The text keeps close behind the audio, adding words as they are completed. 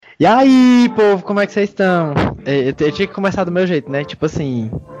E aí, povo, como é que vocês estão? Eu tinha que começar do meu jeito, né? Tipo assim,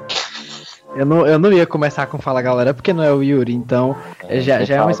 eu não ia começar com Fala Galera, porque não é o Yuri, então já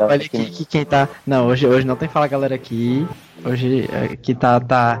é um spoiler que quem tá... Não, hoje não tem Fala Galera aqui. Hoje aqui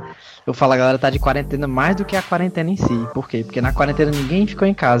tá... O Fala Galera tá de quarentena mais do que a quarentena em si. Por quê? Porque na quarentena ninguém ficou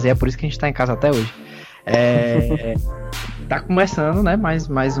em casa, e é por isso que a gente tá em casa até hoje. Tá começando, né?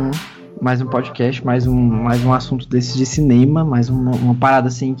 Mais um podcast, mais um assunto desses de cinema, mais uma parada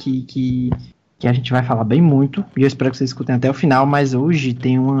assim que a gente vai falar bem muito, e eu espero que vocês escutem até o final, mas hoje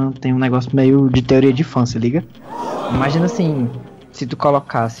tem um negócio meio de teoria de fã, se liga? Imagina assim, se tu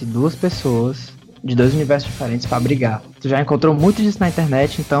colocasse duas pessoas de dois universos diferentes pra brigar. Tu já encontrou muito disso na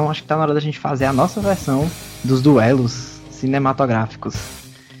internet, então acho que tá na hora da gente fazer a nossa versão dos duelos cinematográficos.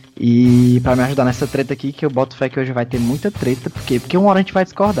 E pra me ajudar nessa treta aqui, que eu boto fé que hoje vai ter muita treta, porque uma hora a gente vai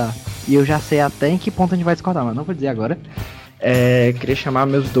discordar. E eu já sei até em que ponto a gente vai discordar, mas não vou dizer agora. Queria chamar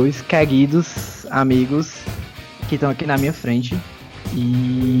meus dois queridos amigos que estão aqui na minha frente.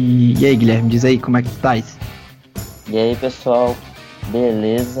 E aí, Guilherme, diz aí como é que tu tá isso? E aí, pessoal,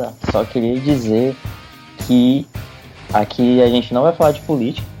 beleza? Só queria dizer que aqui a gente não vai falar de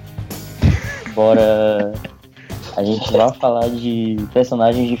política, embora a gente vai falar de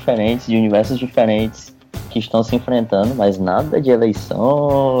personagens diferentes, de universos diferentes que estão se enfrentando, mas nada de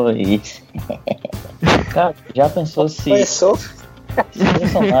eleições. Cara, já pensou se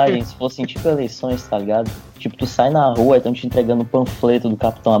personagens fossem tipo eleições, tá ligado? Tipo, tu sai na rua e estão te entregando um panfleto do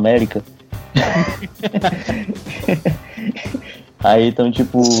Capitão América. Aí estão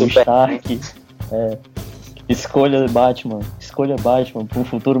tipo, Stark, escolha Batman pra um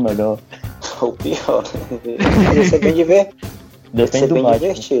futuro melhor. O pior, isso é bem Depende do Batman.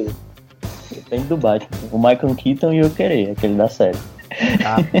 divertido. Depende do Batman. O Michael Keaton e eu querer, aquele da série.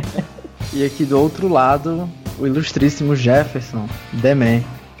 E aqui do outro lado, o ilustríssimo Jefferson, The Man.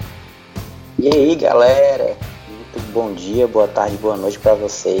 E aí, galera? Muito bom dia, boa tarde, boa noite pra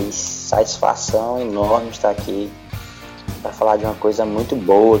vocês. Satisfação enorme estar aqui para falar de uma coisa muito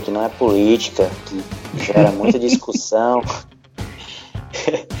boa, que não é política, que gera muita discussão.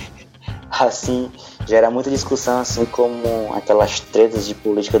 Assim, gera muita discussão, assim como aquelas tretas de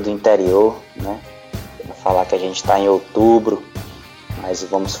política do interior, né? Vou falar que a gente está em outubro, mas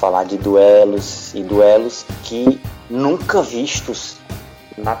vamos falar de duelos, e duelos que nunca vistos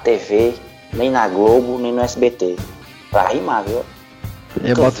na TV, nem na Globo, nem no SBT. Pra rimar, viu?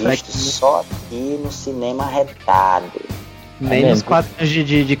 Nunca vistos, só aqui no cinema arretado. Nem nos 4 anos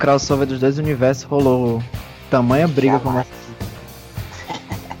de crossover dos dois universos rolou tamanha briga como essa.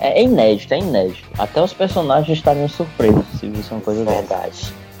 É inédito. Até os personagens estariam surpresos se vissem uma coisa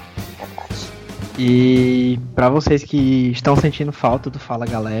verdade. E pra vocês que estão sentindo falta do Fala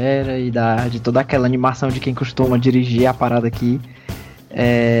Galera e de toda aquela animação de quem costuma dirigir a parada aqui,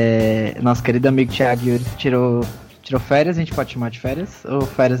 nosso querido amigo Thiago Yuri tirou férias, a gente pode chamar de férias? Ou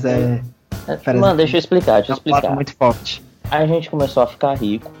férias férias? Mano, deixa eu explicar. Muito forte. Aí a gente começou a ficar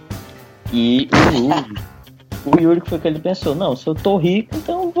rico e o Yuri foi que ele pensou, não, se eu tô rico,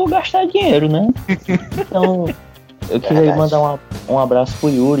 então eu vou gastar dinheiro, né? Então, eu queria mandar um abraço pro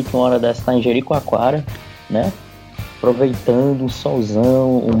Yuri, que uma hora dessa tá em Jericoacoara, né? Aproveitando o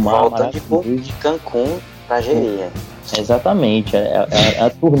solzão, o mar maravilhoso. De Cancún pra Jeria. Exatamente, é a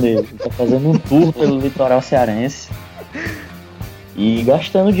turnê. Ele tá fazendo um tour pelo litoral cearense e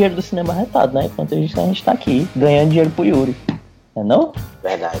gastando dinheiro do cinema arretado, né? Enquanto a gente tá aqui, ganhando dinheiro pro Yuri. Não?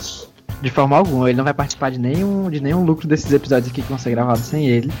 Verdade. De forma alguma, ele não vai participar de nenhum lucro desses episódios aqui que vão ser gravados sem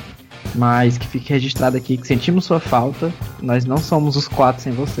ele. Mas que fique registrado aqui que sentimos sua falta. Nós não somos os 4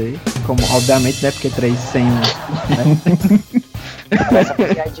 sem você. Como, obviamente, né? Porque 3 sem um. Né? Essa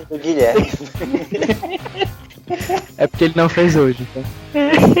piadinha do Guilherme. É porque ele não fez hoje, então.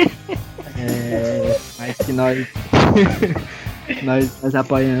 Mas que nós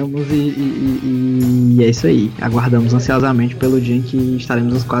apoiamos e é isso aí. Aguardamos ansiosamente pelo dia em que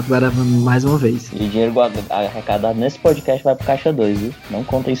estaremos os 4 gravando mais uma vez. E o dinheiro arrecadado nesse podcast vai pro Caixa 2, viu? Não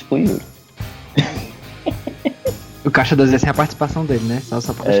conta isso pro Yuri. O Caixa 2 é sem a participação dele, né? Só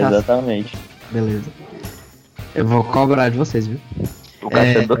pra deixar. Exatamente. Beleza. Eu vou cobrar de vocês, viu? O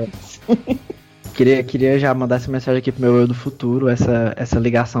Caixa 2. Queria já mandar essa mensagem aqui pro meu eu do futuro, essa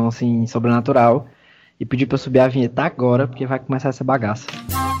ligação assim sobrenatural, e pedir pra eu subir a vinheta agora, porque vai começar essa bagaça.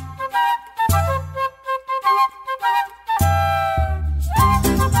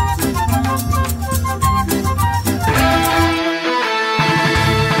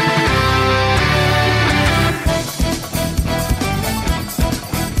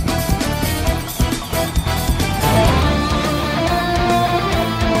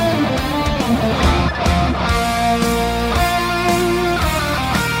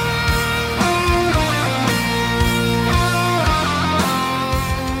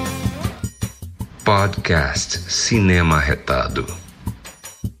 Podcast Cinema Arretado.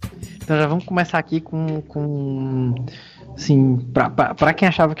 Então já vamos começar aqui com assim, pra quem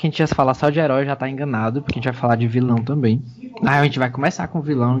achava que a gente ia falar só de herói, já tá enganado, porque a gente vai falar de vilão também. A gente vai começar com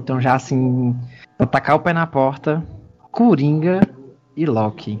vilão, então já assim, pra tacar o pé na porta, Coringa e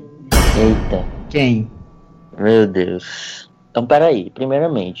Loki. Eita. Quem? Meu Deus. Então, peraí.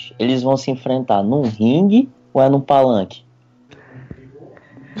 Primeiramente, eles vão se enfrentar num ringue ou é num palanque?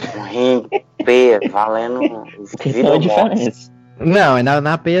 Um ringue, peia, valendo vida Qual a ou morte. diferença? Não,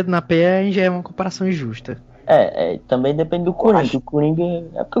 na peia já é uma comparação injusta. Também depende do Coringa. O Coringa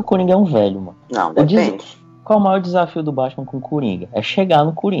é porque o Coringa é um velho, mano. Não, depende. Qual o maior desafio do Batman com o Coringa? É chegar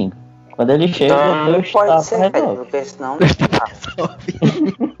no Coringa. Quando ele chega, Então, não Deus pode tá ser, velho, resolve. porque senão não dá.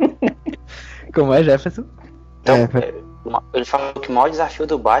 Como é, Jefferson? Então, ele falou que o maior desafio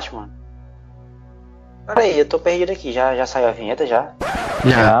do Batman... Peraí, eu tô perdido aqui. Já saiu a vinheta, já?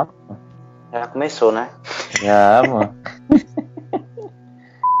 Já, Já começou, né? mano.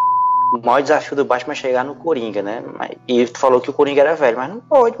 O maior desafio do Batman é chegar no Coringa, né? E tu falou que o Coringa era velho, mas não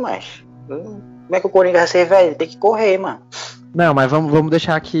pode mais. Como é que o Coringa vai ser velho? Ele tem que correr, mano. Não, mas vamos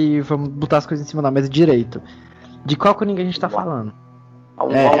deixar aqui, vamos botar as coisas em cima da mesa direito. De qual Coringa a gente tá falando?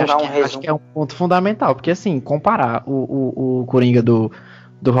 Vamos dar um Acho resumo. que é um ponto fundamental, porque assim, comparar o Coringa do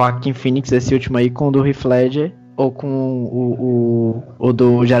Joaquin Phoenix, esse último aí, com o do Heath Ledger, ou com o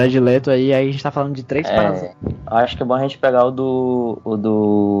do Jared Leto, aí a gente tá falando de três paradas. Acho que é bom a gente pegar o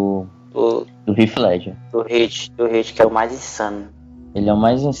do Heath Ledger. Do Hit, que é o mais insano. Ele é o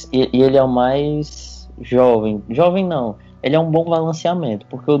mais... E ele é o mais jovem. Jovem não. Ele é um bom balanceamento,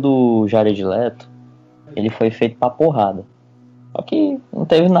 porque o do Jared Leto, ele foi feito pra porrada. Só que não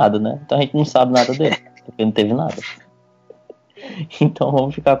teve nada, né? Então a gente não sabe nada dele, porque não teve nada. Então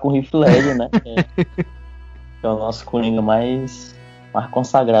vamos ficar com o Heath Ledger, né? Que é o nosso Coringa mais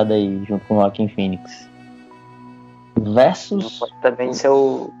consagrado aí, junto com o Joaquin Phoenix. Versus... Pode também ser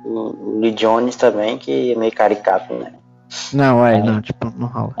o Lee Jones também, que é meio caricato, né? Não, não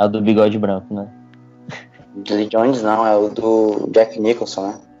rola. É o do bigode branco, né? O Lee Jones não, é o do Jack Nicholson,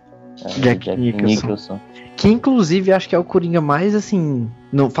 né? Jack Nicholson. Que inclusive acho que é o Coringa mais assim,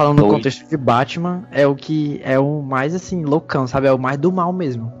 falando no contexto de Batman, é o mais assim, loucão, sabe? É o mais do mal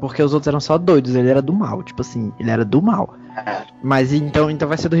mesmo. Porque os outros eram só doidos, ele era do mal, tipo assim, ele era do mal. Mas então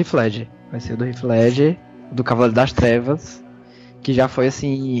vai ser do Heath Ledger. Vai ser do Heath Ledger, do Cavaleiro das Trevas, que já foi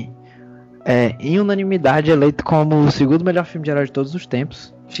assim, em unanimidade eleito como o segundo melhor filme de herói de todos os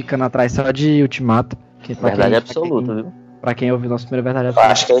tempos, ficando atrás só de Ultimato. Que verdade absoluta, viu? Pra quem ouviu nosso primeiro verdade Eu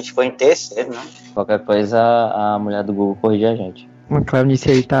absoluta. acho que ele ficou em terceiro, né? Qualquer coisa, a mulher do Google corrigir a gente. O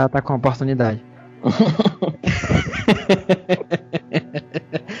Cleonice aí tá com a oportunidade.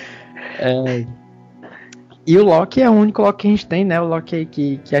 E o Loki é o único Loki que a gente tem, né? O Loki aí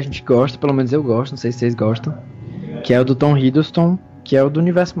que a gente gosta, pelo menos eu gosto, não sei se vocês gostam. Que é o do Tom Hiddleston, que é o do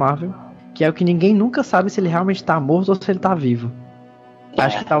universo Marvel. Que é o que ninguém nunca sabe se ele realmente tá morto ou se ele tá vivo.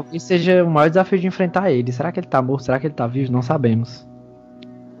 Acho que talvez seja o maior desafio de enfrentar ele. Será que ele tá morto? Será que ele tá vivo? Não sabemos.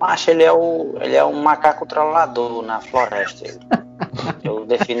 Acho que ele é um macaco trollador na floresta. Eu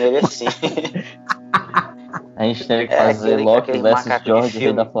defino ele assim. A gente tem que fazer Loki versus George,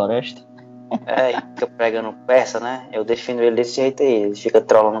 Rei da Floresta. E fica pregando peça, né? Eu defino ele desse jeito aí. Ele fica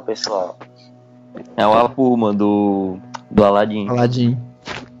trollando o pessoal. É o Apuma do Aladdin. Aladdin.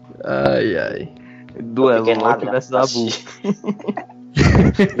 Ai. Duelo, Loki versus Abu.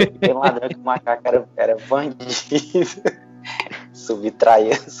 Tem ladrão que o macaco era bandido.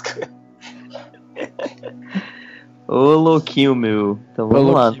 Subtrair as coisas. Ô louquinho meu. Então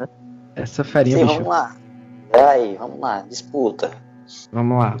vamos lá, né? Essa farinha, Sim, bicho. vamos lá. Peraí, vamos lá. Disputa.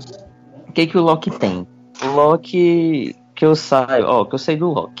 Vamos lá. O que o Loki tem? O Loki que eu sei do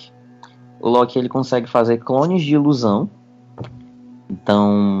Loki. O Loki ele consegue fazer clones de ilusão.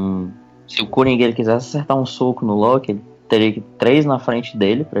 Então, se o Coringa ele quisesse acertar um soco no Loki, ele teria que 3 na frente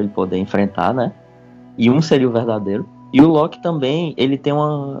dele para ele poder enfrentar, né? E um seria o verdadeiro. E o Loki também, ele tem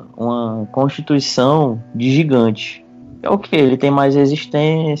uma constituição de gigante. É o que? Ele tem mais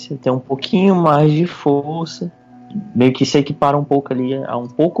resistência, tem um pouquinho mais de força. Meio que se equipara um pouco ali, a um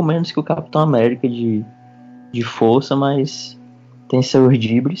pouco menos que o Capitão América de força, mas tem seus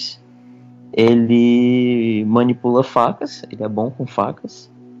dibres. Ele manipula facas, ele é bom com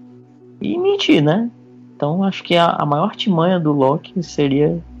facas. E mentir, né? Então acho que a maior artimanha do Loki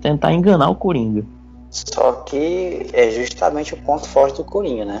seria tentar enganar o Coringa. Só que é justamente o ponto forte do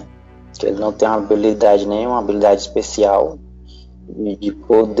Coringa, né? Que ele não tem uma habilidade, nenhuma habilidade especial de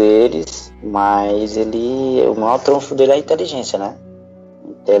poderes, mas o maior trunfo dele é a inteligência, né?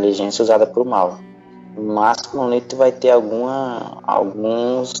 Inteligência usada pro mal. No máximo ali tu vai ter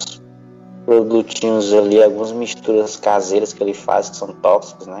alguns produtinhos ali, algumas misturas caseiras que ele faz que são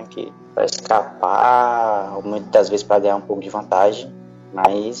tóxicos, né? Que para escapar, muitas das vezes para ganhar um pouco de vantagem,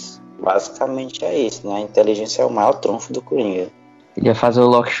 mas basicamente é isso, né? A inteligência é o maior trunfo do Coringa. Ele ia fazer o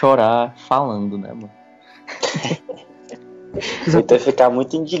Loki chorar falando, né, mano? Então ficar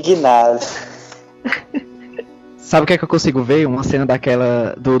muito indignado. Sabe o que é que eu consigo ver? Uma cena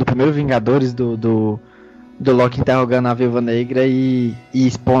daquela do primeiro Vingadores, do Loki interrogando a Viúva Negra e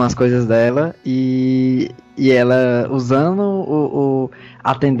expondo as coisas dela e ela usando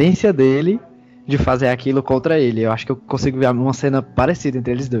a tendência dele de fazer aquilo contra ele. Eu acho que eu consigo ver uma cena parecida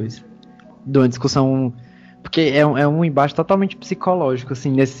entre eles dois. De uma discussão... Porque é um embate totalmente psicológico,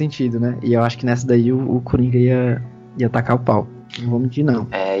 assim, nesse sentido, né? E eu acho que nessa daí o Coringa ia tacar o pau. Não vou mentir, não.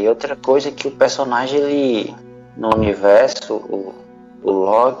 E outra coisa é que o personagem, ele... No universo, o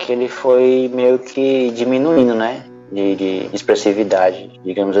Loki, ele foi meio que diminuindo, né? De expressividade,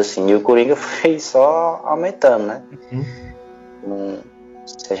 digamos assim. E o Coringa foi só aumentando, né?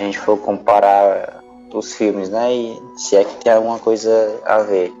 Se a gente for comparar os filmes, né? E se é que tem alguma coisa a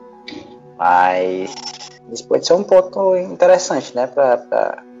ver. Mas isso pode ser um ponto interessante, né?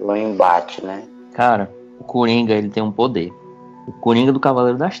 Para o embate, né? Cara, o Coringa, ele tem um poder. O Coringa do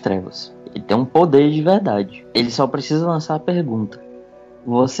Cavaleiro das Trevas. Ele tem um poder de verdade. Ele só precisa lançar a pergunta: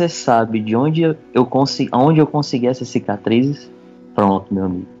 você sabe de onde eu consegui essas cicatrizes? Pronto, meu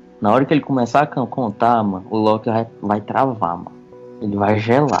amigo. Na hora que ele começar a contar, mano, o Loki vai travar, mano. Ele vai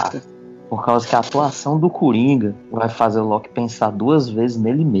gelar. Por causa que a atuação do Coringa vai fazer o Loki pensar 2 vezes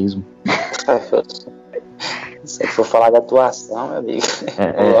nele mesmo. Se for falar da atuação, meu amigo,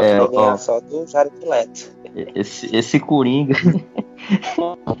 o Loki vai ganhar só do Jared Leto. Esse Coringa...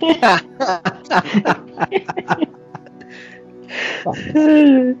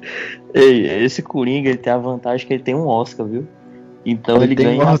 Esse Coringa, ele tem a vantagem que ele tem um Oscar, viu? Então ele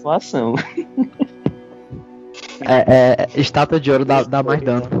ganha a atuação. Estátua de ouro dá mais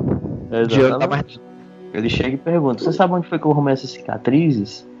dano. De ouro dá mais... Ele chega e pergunta: você sabe onde foi que eu arrumei essas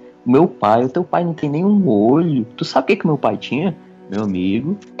cicatrizes? O teu pai não tem nenhum olho. Tu sabe o que meu pai tinha? Meu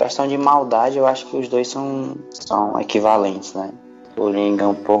amigo. Questão de maldade, eu acho que os dois são equivalentes, né? O Coringa é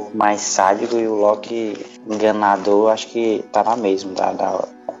um pouco mais sádico e o Loki enganador, acho que tá na mesma,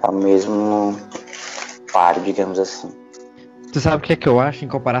 tá mesmo páreo, digamos assim. Tu sabe o que é que eu acho em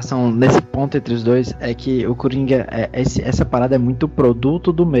comparação nesse ponto entre os dois? É que o Coringa, essa parada é muito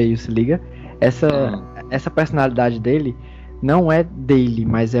produto do meio, se liga? Essa personalidade dele não é dele,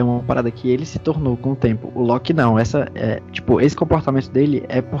 mas é uma parada que ele se tornou com o tempo. O Loki não, esse comportamento dele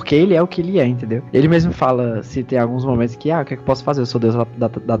é porque ele é o que ele é, entendeu? Ele mesmo fala, se tem alguns momentos que, o que é que eu posso fazer? Eu sou Deus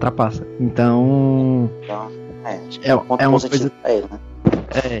da trapaça. Então é uma coisa... Ele, né?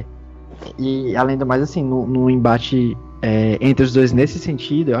 E além do mais, assim, no embate entre os dois nesse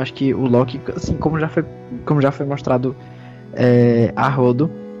sentido, eu acho que o Loki, assim, como já foi mostrado a rodo,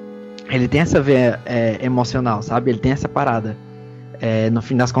 ele tem essa veia emocional, sabe? Ele tem essa parada. No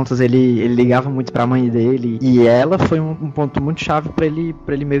fim das contas, ele ligava muito pra mãe dele. E ela foi um ponto muito chave pra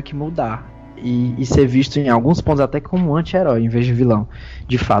ele meio que mudar. E ser visto em alguns pontos até como um anti-herói, em vez de vilão,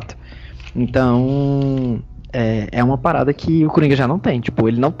 de fato. Então, é uma parada que o Coringa já não tem. Tipo,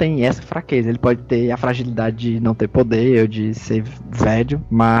 ele não tem essa fraqueza. Ele pode ter a fragilidade de não ter poder ou de ser velho,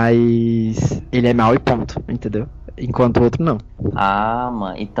 mas ele é mau e ponto, entendeu? Enquanto o outro não.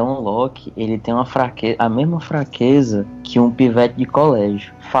 Mano, então o Loki, ele tem a mesma fraqueza que um pivete de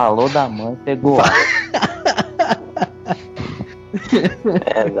colégio. Falou da mãe, pegou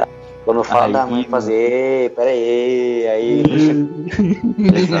quando fala da mãe, fazer, peraí, aí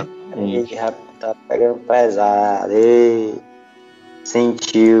Exatamente. já tá pegando pesado,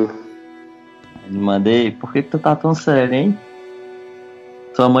 sentiu. Mandei, por que tu tá tão sério, hein?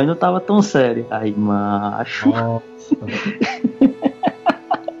 Sua mãe não tava tão séria. Aí, macho.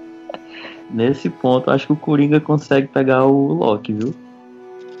 Nesse ponto, acho que o Coringa consegue pegar o Loki, viu?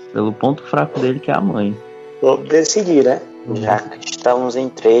 Pelo ponto fraco dele, que é a mãe. Vamos decidir, né? Já que estamos em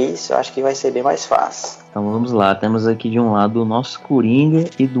 3, eu acho que vai ser bem mais fácil. Então vamos lá. Temos aqui de um lado o nosso Coringa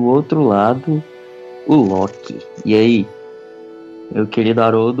e do outro lado o Loki. E aí, meu querido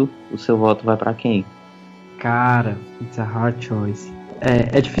Haroldo, o seu voto vai pra quem? Cara, it's a hard choice.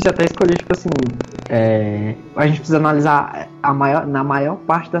 É difícil até escolher, tipo assim, a gente precisa analisar na maior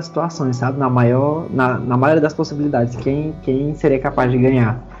parte das situações, sabe? Na maioria das possibilidades, quem seria capaz de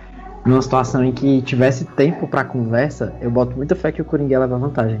ganhar. Numa situação em que tivesse tempo pra conversa, eu boto muita fé que o Coringa leva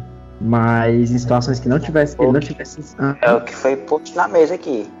vantagem. Mas em situações que não tivesse... Ele não tivesse... É o que foi posto na mesa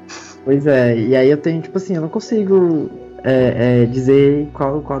aqui. Pois é, e aí eu tenho, tipo assim, eu não consigo dizer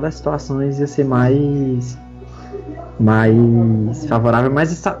qual das situações ia ser mais mais favorável.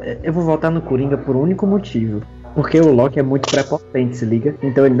 Mas eu vou votar no Coringa por um único motivo. Porque o Loki é muito prepotente, se liga?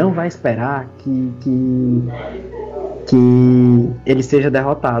 Então ele não vai esperar que ele seja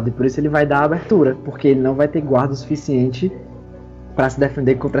derrotado. E por isso ele vai dar a abertura. Porque ele não vai ter guarda o suficiente pra se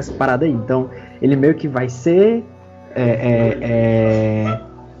defender contra essa parada aí. Então ele meio que vai ser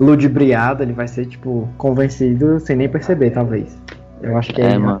ludibriado. Ele vai ser, tipo, convencido sem nem perceber, talvez. Eu acho que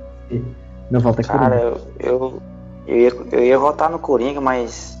mano. Não volta Coringa. Cara, eu ia votar no Coringa,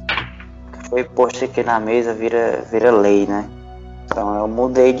 mas foi posto aqui na mesa, vira lei, né? Então eu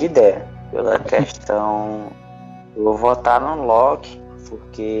mudei de ideia. Pela questão, eu vou votar no Loki,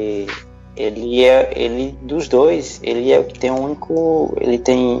 porque ele dos dois, ele é o que tem o único, ele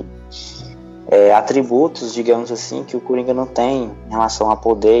tem atributos, digamos assim, que o Coringa não tem em relação a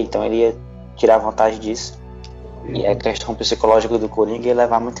poder, então ele ia tirar vantagem disso. E a questão psicológica do Coringa ia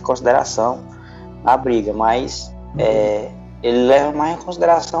levar muito em consideração a briga, mas ele leva mais em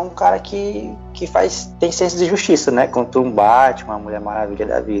consideração um cara que tem senso de justiça, né? Contra um Batman, uma Mulher Maravilha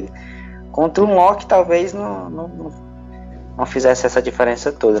da vida. Contra um Loki, talvez não fizesse essa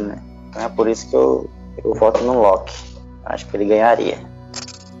diferença toda, né? Então é por isso que eu voto no Loki. Acho que ele ganharia.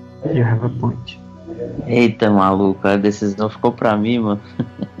 You have a point. Eita, maluco, a decisão ficou pra mim, mano.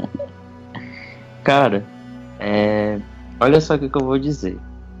 Cara, olha só o que eu vou dizer.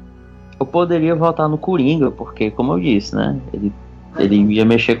 Eu poderia votar no Coringa, porque, como eu disse, né? Ele ia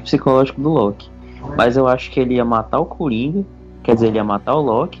mexer com o psicológico do Loki. Mas eu acho que ele ia matar o Coringa, quer dizer, ele ia matar o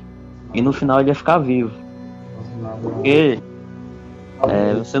Loki, e no final ele ia ficar vivo. Porque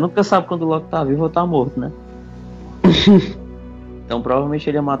você nunca sabe quando o Loki tá vivo ou tá morto, né? Então provavelmente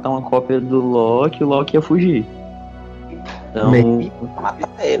ele ia matar uma cópia do Loki e o Loki ia fugir. Então...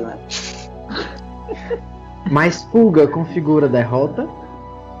 matar ele, né? Mas fuga configura derrota.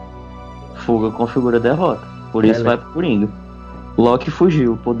 Fuga configura derrota. Por isso vai pro Coringa. Loki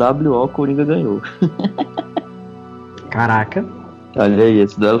fugiu. Por WO, Coringa ganhou. Caraca. Olha aí,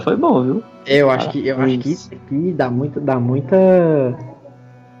 esse duelo foi bom, viu? Eu acho que isso aqui dá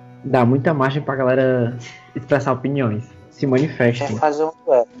muita margem pra galera expressar opiniões. Se manifestem. A gente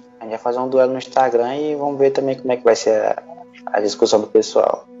vai fazer um duelo no Instagram e vamos ver também como é que vai ser a discussão do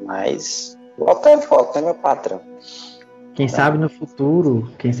pessoal. Mas volta, né, meu patrão? Quem sabe no futuro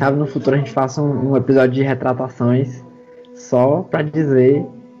a gente faça um episódio de retratações só pra dizer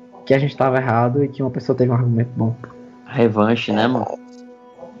que a gente tava errado e que uma pessoa teve um argumento bom. Revanche, né, mano?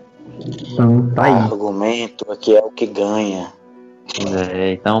 Então, tá aí. Argumento aqui é o que ganha.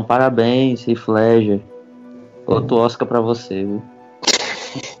 Então, parabéns, Heath Ledger. Outro Oscar pra você, viu?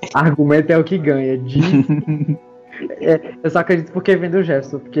 Argumento é o que ganha. Eu só acredito porque vem do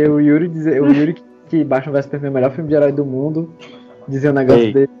Jefferson. Porque o Yuri que Batman vs Superman é o melhor filme de herói do mundo, dizer um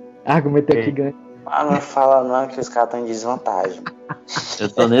negócio dele. Argumento é o que ganha. Não fala não que os caras estão em desvantagem. Eu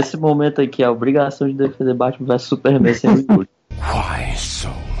tô nesse momento aqui, a obrigação de defender Batman vs Superman sem o Yuri. Why so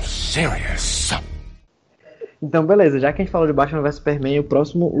serious? Então, beleza, já que a gente falou de Batman vs Superman, o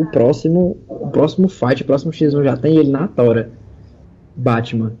próximo fight, o próximo X1 já tem ele na tora.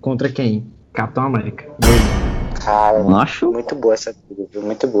 Batman contra quem? Capitão América. Cara, Macho? muito boa essa briga,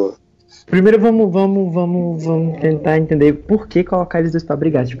 muito boa. Primeiro vamos tentar entender por que colocar eles dois pra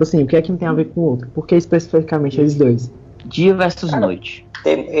brigar. Tipo assim, o que é que um tem a ver com o outro? Por que especificamente eles dois? Dia versus noite.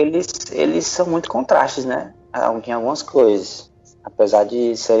 Eles são muito contrastes, né? Em algumas coisas. Apesar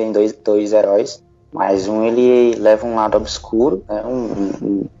de serem dois heróis, mas um ele leva um lado obscuro, né?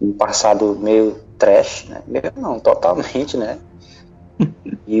 Um passado meio trash, né? Meio não, totalmente, né?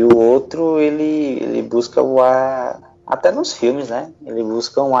 E o outro ele busca o ar, até nos filmes, né? Ele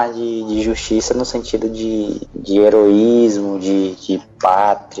busca um ar de justiça no sentido de heroísmo, de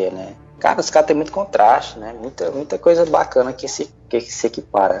pátria, né? Cara, os caras têm muito contraste, né? Muita coisa bacana que se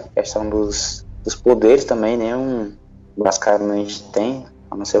equipara. A questão dos poderes também, nenhum basicamente tem,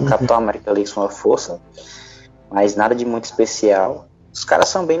 a não ser o Capitão América ali com sua força, mas nada de muito especial. Os caras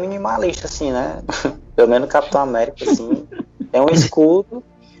são bem minimalistas, assim, né? Pelo menos o Capitão América, assim, tem um escudo,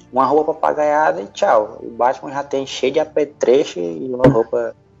 uma roupa papagaiada e tchau. O Batman já tem cheio de apetrecho e uma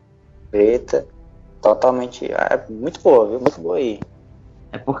roupa preta, totalmente, muito boa, viu? Muito boa aí.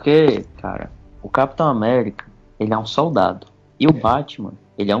 É porque, cara, o Capitão América, ele é um soldado. E o Batman,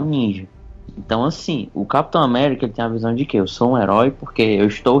 ele é um ninja. Então, assim, o Capitão América, ele tem a visão de que eu sou um herói porque eu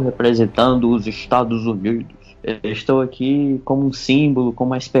estou representando os Estados Unidos. Eu estou aqui como um símbolo,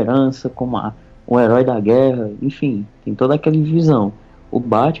 como uma esperança, como um herói da guerra. Enfim, tem toda aquela visão. O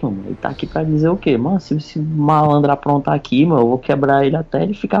Batman, ele tá aqui pra dizer o quê? Mano, se esse malandro aprontar aqui, mano, eu vou quebrar ele até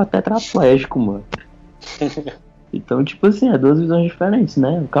ele ficar tetraplégico, mano. Então, tipo assim, é duas visões diferentes,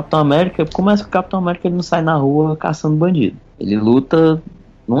 né? O Capitão América, começa que o Capitão América ele não sai na rua caçando bandido. Ele luta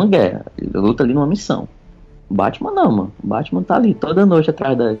numa guerra, ele luta ali numa missão. O Batman não, mano. O Batman tá ali toda noite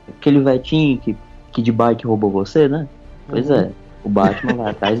atrás daquele vetinho que de bike roubou você, né? Pois é, o Batman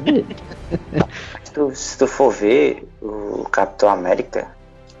vai atrás dele. Se tu for ver o Capitão América,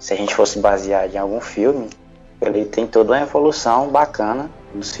 se a gente fosse basear em algum filme, ele tem toda uma evolução bacana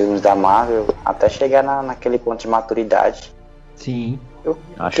nos filmes da Marvel, até chegar naquele ponto de maturidade. Sim.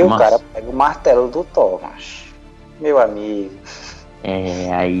 Que o cara pega o martelo do Thor, mas meu amigo.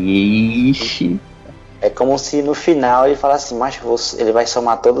 Aí. É como se no final ele falasse assim, mas ele vai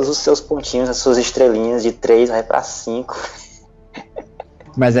somar todos os seus pontinhos, as suas estrelinhas de 3, vai pra 5.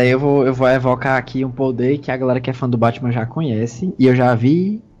 Mas aí eu vou evocar aqui um poder que a galera que é fã do Batman já conhece. E eu já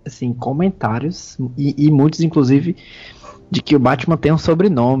vi, assim, comentários, e muitos, inclusive, de que o Batman tem um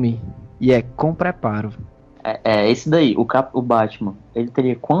sobrenome. E é com preparo. Esse daí, o Batman, ele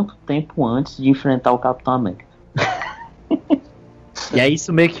teria quanto tempo antes de enfrentar o Capitão América? E aí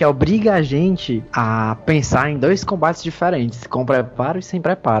isso meio que obriga a gente a pensar em 2 combates diferentes, com preparo e sem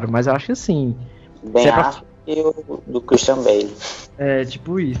preparo. Mas eu acho que assim... Ben Affleck e o do Christian Bale. É,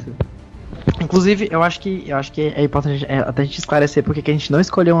 tipo isso. Inclusive, eu acho que é importante até a gente esclarecer porque que a gente não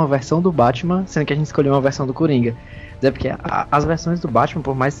escolheu uma versão do Batman, sendo que a gente escolheu uma versão do Coringa. É porque as versões do Batman,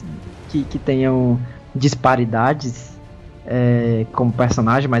 por mais que tenham disparidades como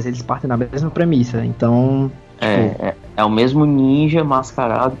personagem, mas eles partem da mesma premissa. Então... É o mesmo ninja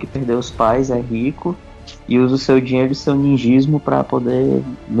mascarado que perdeu os pais, é rico e usa o seu dinheiro e seu ninjismo pra poder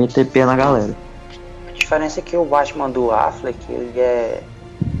meter pé na galera. A diferença é que o Batman do Affleck, ele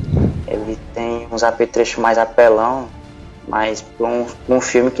tem uns apetrechos mais apelão, mas pra um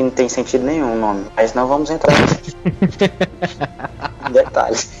filme que não tem sentido nenhum o nome. Mas não vamos entrar em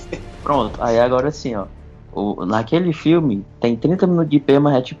detalhes. Pronto, aí agora sim, ó. Naquele filme tem 30 minutos de pé,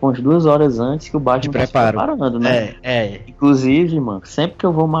 mas é tipo umas 2 horas antes que o Batman tá se preparando, né? Inclusive, mano, sempre que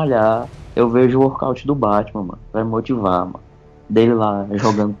eu vou malhar, eu vejo o workout do Batman, mano, pra me motivar, mano. Dele lá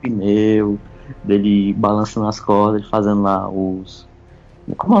jogando pneu, dele balançando as cordas, fazendo lá os...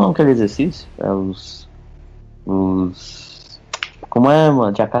 Como é o nome daquele exercício? Como é,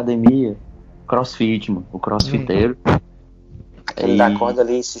 mano? De academia. Crossfit, mano. O crossfiteiro. Aquele da corda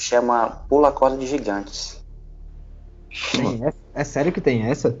ali se chama pula a corda de gigantes. É sério que tem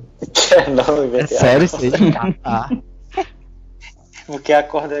essa? Não, é sério isso aí? Porque a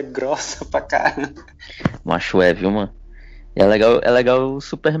corda é grossa pra caramba. Macho viu, mano? É legal o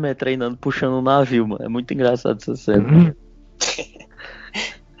Superman treinando, puxando um navio, mano. É muito engraçado essa cena.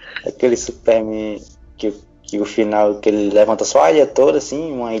 Aquele Superman que o final, que ele levanta só a ilha toda,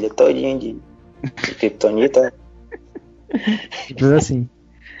 assim, uma ilha todinha de kryptonita. Tudo assim.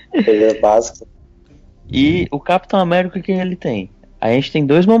 Ele é básico. E o Capitão América, que ele tem? A gente tem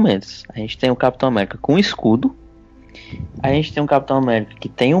 2 momentos. A gente tem o Capitão América com escudo. A gente tem um Capitão América que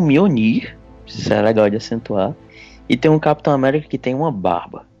tem um Mjolnir. Isso é legal de acentuar. E tem um Capitão América que tem uma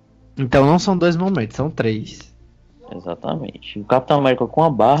barba. Então não são 2 momentos, são 3. Exatamente. O Capitão América com a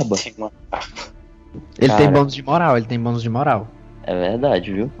barba... Ele tem bônus de moral, É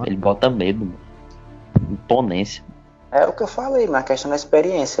verdade, viu? Ele bota medo, mano. Imponência. É o que eu falei, na questão da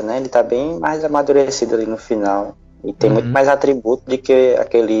experiência, né? Ele tá bem mais amadurecido ali no final. E tem muito mais atributo do que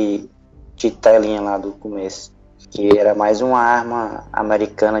aquele titelinha lá do começo. Que era mais uma arma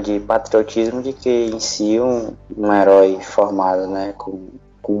americana de patriotismo do que em si um herói formado, né? Com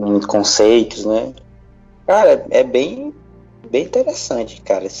muitos conceitos, né? Cara, é bem interessante,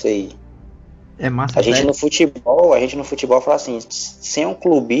 cara, isso aí. É massa. A gente no futebol fala assim, sem um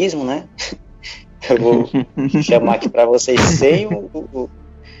clubismo, né? Eu vou chamar aqui pra vocês, sem o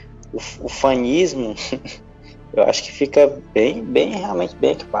fanismo, eu acho que fica realmente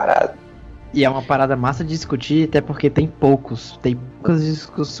bem equiparado. E é uma parada massa de discutir, até porque tem poucas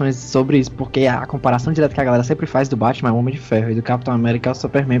discussões sobre isso, porque a comparação direta que a galera sempre faz do Batman é o Homem de Ferro e do Capitão América é o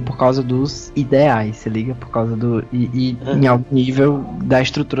Superman por causa dos ideais, se liga? Por causa em algum nível da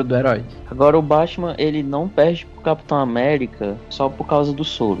estrutura do herói. Agora o Batman, ele não perde pro Capitão América só por causa do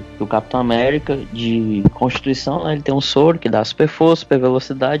soro. O Capitão América, de constituição, né, ele tem um soro que dá super força, super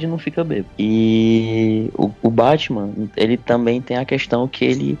velocidade e não fica bêbado. E o Batman, ele também tem a questão que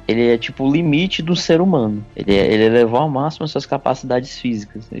ele é tipo o limite do ser humano. Ele elevou ao máximo as suas capacidades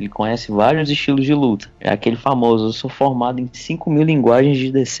físicas. Ele conhece vários estilos de luta. É aquele famoso, eu sou formado em 5.000 linguagens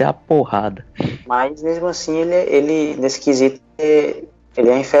de descer a porrada. Mas mesmo assim, ele nesse quesito, ele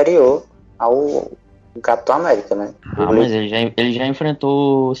é inferior ao Capitão América, né? Mas ele já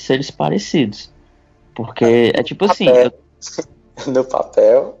enfrentou seres parecidos. Porque é tipo assim... No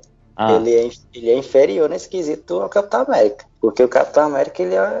papel. ele é inferior nesse quesito ao Capitão América. Porque o Capitão América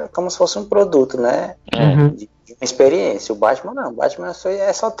ele é como se fosse um produto, né? De uma experiência. O Batman não. O Batman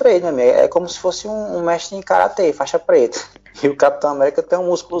é só treino, né? É como se fosse um mestre em karatê, faixa preta. E o Capitão América tem um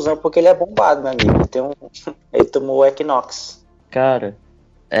músculozão porque ele é bombado, meu amigo. Ele tomou o Equinox. Cara,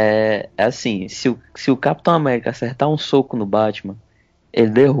 é assim, se o Capitão América acertar um soco no Batman,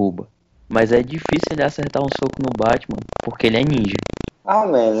 ele derruba. Mas é difícil ele acertar um soco no Batman porque ele é ninja.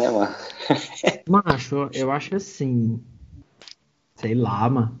 Menos, né, mano? Macho, eu acho assim. Sei lá,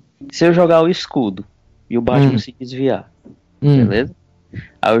 mano. Se eu jogar o escudo e o Batman se desviar, beleza?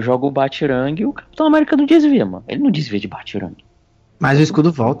 Aí eu jogo o batirangue e o Capitão América não desvia, mano. Ele não desvia de batirangue. Mas o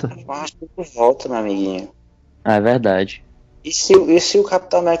escudo volta. Eu acho que volta, meu amiguinho. Ah, é verdade. E se o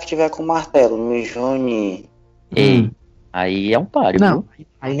Capitão América tiver com o martelo no Johnny? Aí é um páreo, não, viu?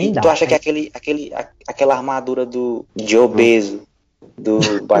 Aí nem dá. Tu acha que aquela armadura de obeso do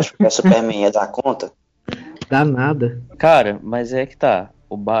Batman vs Superman ia dar conta? Dá nada. Cara, mas é que tá.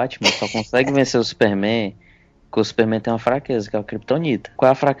 O Batman só consegue vencer o Superman porque o Superman tem uma fraqueza, que é a Kryptonita. Qual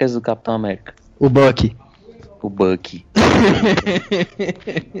é a fraqueza do Capitão América? O Bucky. O Bucky.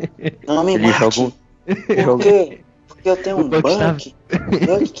 Não me Ele mate. Por quê? Porque eu tenho um Bucky.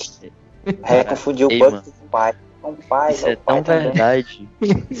 Aí confundiu o Bucky com o pai. Isso é tão verdade.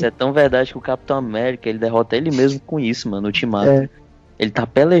 Isso é tão verdade que o Capitão América ele derrota ele mesmo com isso, mano, no Ultimato. Ele tá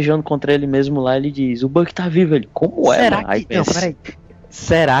pelejando contra ele mesmo lá, ele diz, o Bucky tá vivo, ele, como é, mano? Aí Não, peraí.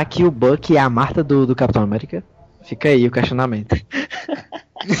 Será que o Bucky é a Marta do Capitão América? Fica aí o questionamento.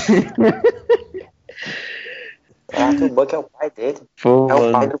 Será que o Bucky é o pai dele? Pô, é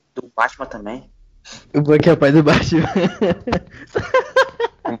o pai do Batman também. O Bucky é o pai do Batman.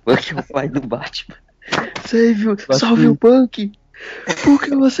 O Bucky é o pai do Batman. Salve o Bucky! Por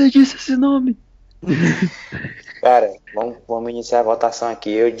que você disse esse nome? Cara, vamos iniciar a votação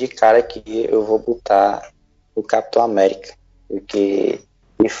aqui. Eu de cara aqui eu vou botar o Capitão América, porque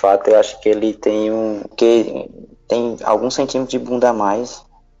de fato eu acho que ele tem tem alguns centímetros de bunda a mais.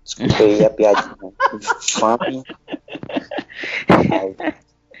 Desculpa aí a piadinha infame.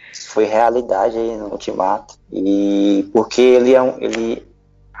 Foi realidade aí no Ultimato. E porque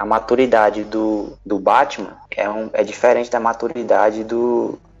a maturidade do Batman é diferente da maturidade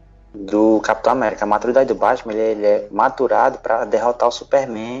do Capitão América. A maturidade do Batman, ele é maturado para derrotar o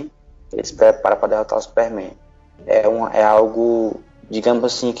Superman. Ele se prepara para derrotar o Superman. É algo, digamos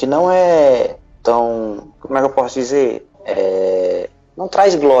assim, que não é tão... Como é que eu posso dizer? Não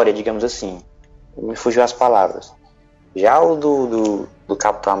traz glória, digamos assim. Me fugiu as palavras. Já o do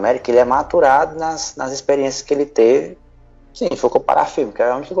Capitão América, ele é maturado nas experiências que ele teve. Sim, se for comparar filme, que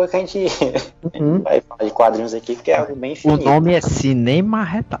é a única coisa que a gente vai falar de quadrinhos aqui, porque é algo bem infinito. O nome é Cinema.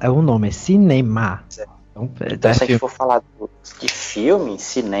 O nome é Cinema. Então se a gente for falar de filme,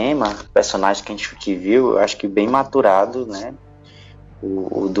 cinema, personagens que a gente viu, eu acho que bem maturado, né?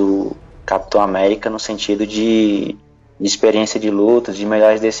 O do Capitão América no sentido de experiência de lutas, de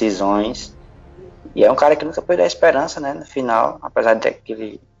melhores decisões. E é um cara que nunca perdeu a esperança, né? No final, apesar de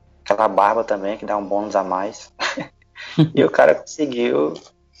ter aquela barba também, que dá um bônus a mais. E o cara conseguiu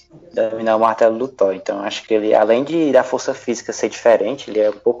dominar o martelo do Thor. Então acho que ele, além da força física ser diferente, ele é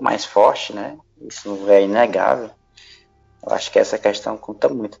um pouco mais forte, né? Isso é inegável. Eu acho que essa questão conta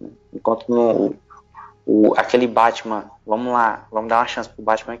muito, né? Enquanto aquele Batman, vamos lá, vamos dar uma chance pro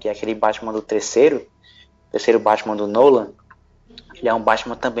Batman aqui, aquele Batman do terceiro Batman do Nolan, ele é um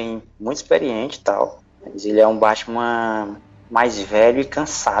Batman também muito experiente e tal, mas ele é um Batman mais velho e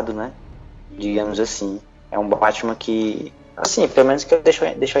cansado, né? Digamos assim. É um Batman que, assim, pelo menos que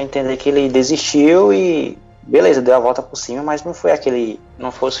deixou entender que ele desistiu e beleza, deu a volta por cima, mas não foi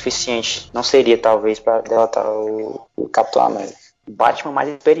o suficiente, não seria talvez para derrotar o Capitão América. O Batman mais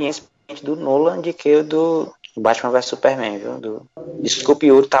experiente do Nolan do que o do Batman vs Superman, viu? Desculpe,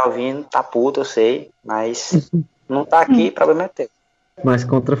 Yuri, tá ouvindo, tá puto, eu sei, mas não tá aqui, o problema é teu. Mas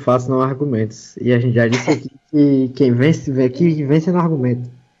contra fatos não há argumentos. E a gente já disse aqui que quem vence no argumento.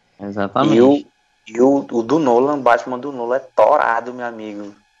 Exatamente. E o do Nolan, o Batman do Nolan é torado, meu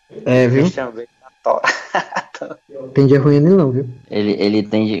amigo. É, viu? Tem dia ruim nele não, viu? Ele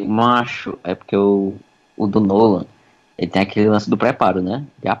tem macho, é porque o do Nolan, ele tem aquele lance do preparo, né?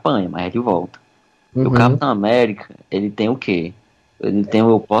 Ele apanha, mas ele volta. E o Capitão América, ele tem o quê? Ele tem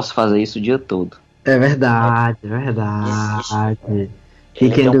o eu posso fazer isso o dia todo. É verdade, é verdade.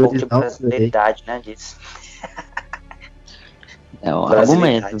 Ele tem um pouco de brasileiridade, né, disso. É um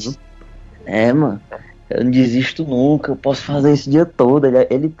argumento, viu? Mano, eu não desisto nunca, eu posso fazer isso o dia todo.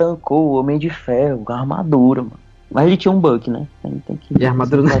 Ele tancou o Homem de Ferro com a armadura, mano. Mas ele tinha um Buck, né? Tem que... E a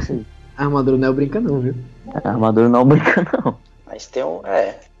armadura não brinca não, viu? A armadura não brinca não. Mas tem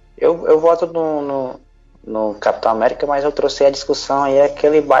Eu voto no Capitão América, mas eu trouxe a discussão aí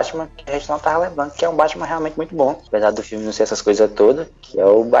aquele Batman que a gente não tava lembrando, que é um Batman realmente muito bom, apesar do filme não ser essas coisas todas, que é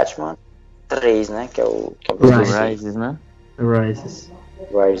o Batman 3, né? Que é o Rises, né?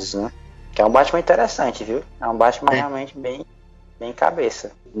 Rises, né? Que é um Batman interessante, viu? É um Batman realmente bem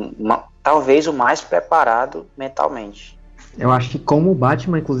cabeça. Talvez o mais preparado mentalmente. Eu acho que como o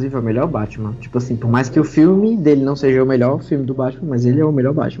Batman, inclusive, é o melhor Batman. Tipo assim, por mais que o filme dele não seja o melhor filme do Batman, mas ele é o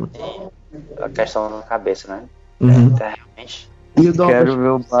melhor Batman. A questão na cabeça, né? Uhum. Realmente. E o Quero ver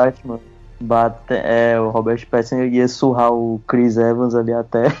o Batman o Robert Pattinson ia surrar o Chris Evans ali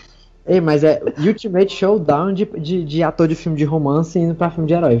até. Ei, mas é Ultimate Showdown de ator de filme de romance indo pra filme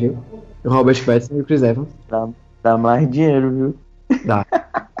de herói, viu? O Robert Pattinson e o Chris Evans. Dá mais dinheiro, viu? Dá.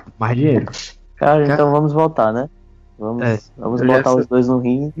 Mais dinheiro. Cara, então vamos voltar, né? Vamos botar os dois no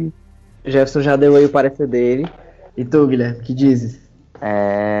ringue. O Jefferson já deu aí o parecer dele. E tu, Guilherme, que dizes?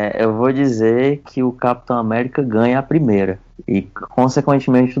 Eu vou dizer que o Capitão América ganha a primeira. E,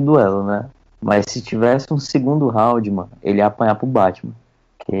 consequentemente, o duelo, né? Mas se tivesse um segundo round, mano, ele ia apanhar pro Batman.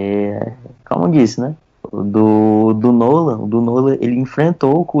 Que, como eu disse, né? O do Nolan, ele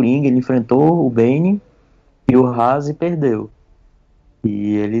enfrentou o Coringa, ele enfrentou o Bane e o Ra's e perdeu.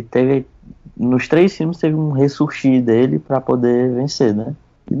 E ele teve... Nos 3 filmes teve um ressurgir dele pra poder vencer, né?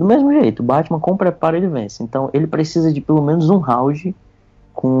 E do mesmo jeito, o Batman com preparo ele vence. Então ele precisa de pelo menos um round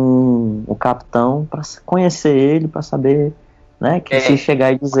com o Capitão pra conhecer ele, pra saber, né? Que se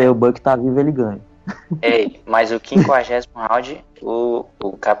chegar e dizer o Buck tá vivo, ele ganha. Mas o 50º round, o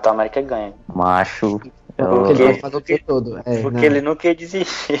Capitão América ganha. Macho. Porque ele vai fazer o dia todo. Porque ele não quer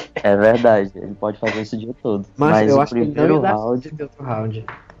desistir. É verdade, ele pode fazer isso o dia todo. Mas eu o acho que ele não ia dar outro round.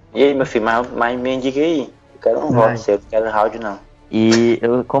 E aí, meu filho, mas me indica aí. Eu quero um voto seu, eu não quero round não. E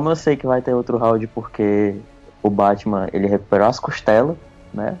como eu sei que vai ter outro round porque o Batman, ele recuperou as costelas,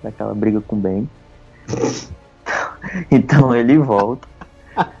 né, daquela briga com o Bane. Então ele volta.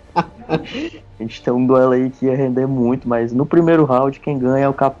 A gente tem um duelo aí que ia render muito, mas no primeiro round quem ganha é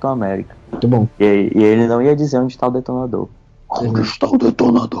o Capitão América. Muito bom. E ele não ia dizer onde está o detonador. Onde está o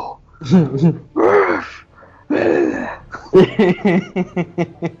detonador?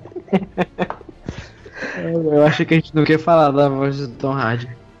 Eu acho que a gente não quer falar da voz do Tom Hardy.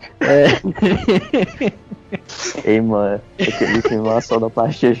 Ei, mano, aquele filme lá só da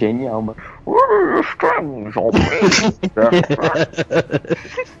parte é genial, mano. Eu fiquei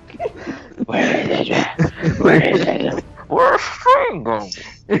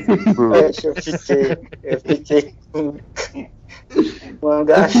com uma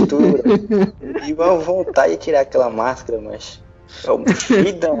gastura e uma vontade de tirar aquela máscara, mas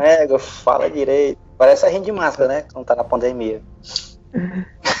vida égua, fala direito. Parece a gente de máscara, né? Quando tá na pandemia.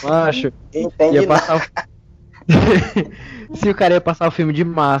 Macho, Entende passar se o cara ia passar o filme de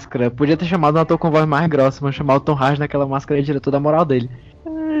máscara, podia ter chamado um ator com voz mais grossa, mas chamar o Tom Hardy naquela máscara e diretor da moral dele.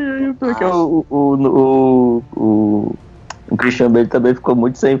 Porque o Christian Bale também ficou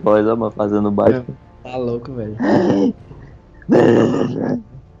muito sem voz, ó, mano, fazendo o Batman. Tá louco, velho.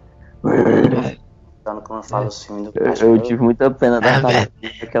 Quando fala os filmes do eu tive muita pena da Thalha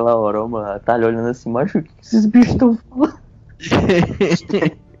naquela hora, ó, mano. A Thalha olhando assim, macho, o que esses bichos estão falando?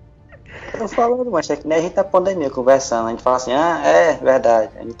 Tô falando, mas é que nem a gente na pandemia conversando, a gente fala assim, é verdade,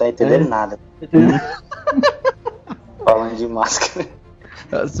 a gente não tá entendendo nada. Falando de máscara.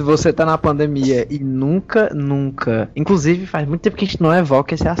 Se você tá na pandemia e nunca, inclusive faz muito tempo que a gente não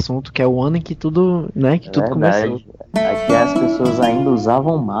evoca esse assunto, que é o ano em que tudo, né, que tudo começou. Aqui as pessoas ainda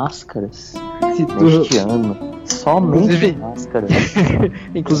usavam máscaras neste ano. Somente máscaras.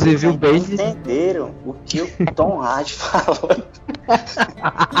 Inclusive o Bane. Entenderam o que o Tom Hardy falou.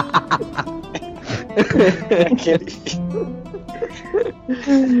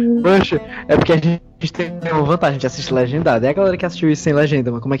 Poxa, é porque a gente tem uma vantagem, a gente assiste legendado. É a galera que assistiu isso sem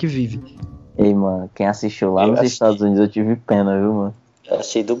legenda, mas como é que vive? Ei, mano, quem assistiu lá nos Estados Unidos eu tive pena, viu, mano? Eu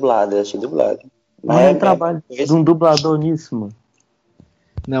achei dublado. Mas é um trabalho de um dublador nisso, mano.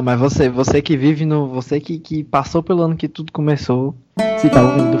 Não, mas você que vive você que passou pelo ano que tudo começou, se tá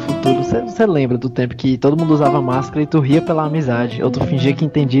ouvindo do futuro, você lembra do tempo que todo mundo usava máscara e tu ria pela amizade, ou tu fingia que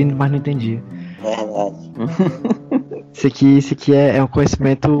entendia, mas não entendia. Verdade. Isso aqui é um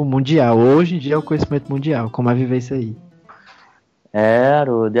conhecimento mundial. Hoje em dia é um conhecimento mundial. Como é viver isso aí?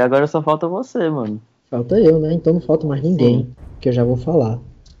 Harold, e agora só falta você, mano. Falta eu, né? Então não falta mais ninguém. Que eu já vou falar.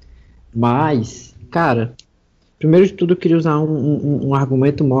 Mas, cara, primeiro de tudo eu queria usar um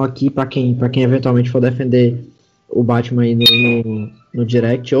argumento maior aqui pra quem eventualmente for defender o Batman aí no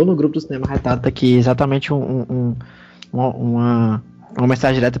direct ou no grupo do Cinema Retata, que é exatamente uma uma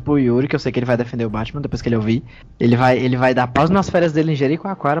mensagem direta pro Yuri, que eu sei que ele vai defender o Batman depois que ele ouvir. Ele vai dar pausa nas férias dele em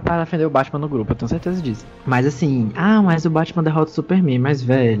Jericoacoara pra defender o Batman no grupo, eu tenho certeza disso. Mas assim, mas o Batman derrota o Superman. Mas,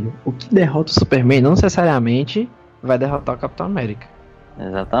 velho, o que derrota o Superman não necessariamente vai derrotar o Capitão América.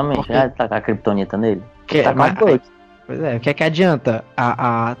 Exatamente, já tacar a kryptonita nele. Pois é, o que é que adianta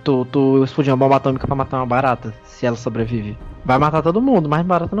tu explodir uma bomba atômica pra matar uma barata, se ela sobrevive? Vai matar todo mundo, mas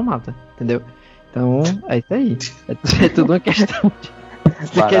barata não mata, entendeu? Então, é isso aí. É tudo uma questão de...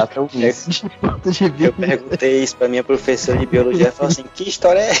 Barata é o vício. Eu perguntei isso pra minha professora de biologia, ela falou assim, que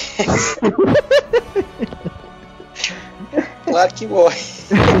história é essa? Claro que morre.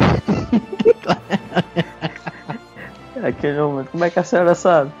 Aquele momento, como é que a senhora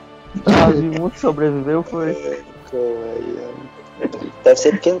sabe? O mundo sobreviveu, foi... Deve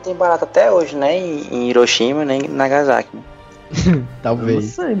ser porque não tem barata até hoje, né? Em Hiroshima, nem em Nagasaki. Né?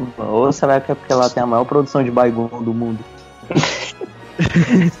 Talvez. Eu não sei, mano. Ou será que é porque lá tem a maior produção de baigon do mundo?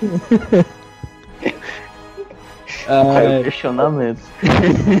 É o questionamento.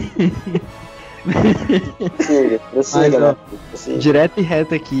 Prossiga. Direto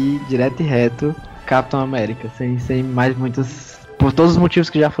e reto, Capitão América, sem mais muitos, por todos os motivos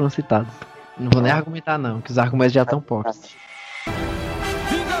que já foram citados. Não vou nem argumentar não, que os argumentos já estão postos.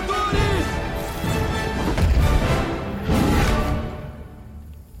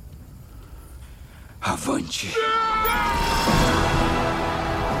 Avante.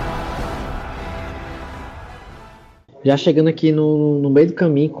 Já chegando aqui no meio do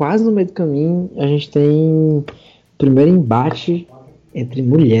caminho, quase no meio do caminho, a gente tem o primeiro embate entre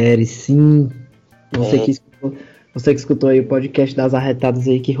mulheres, sim. Você que escutou aí o podcast das arretadas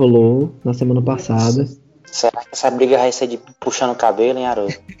aí que rolou na semana passada. Será que essa briga vai ser de puxando o cabelo, hein,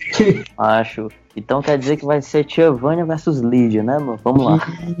 Haroldo? Acho. Então quer dizer que vai ser Tia Vânia versus Lídia, né, mano? Vamos lá.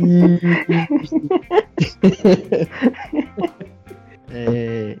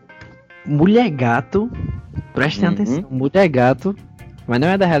 Mulher Gato, prestem atenção, Mulher Gato, mas não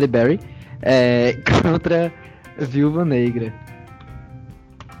é da Halle Berry, contra Viúva Negra.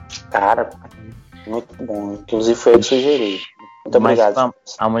 Cara, muito bom. Inclusive foi eu que sugeri. Muito obrigado.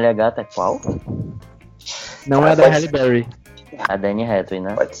 A Mulher Gata é qual? Não é da Halle Berry. A da Anne Hathaway,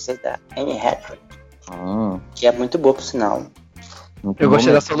 né? Pode ser da Anne Hathaway. Que é muito boa, por sinal. Eu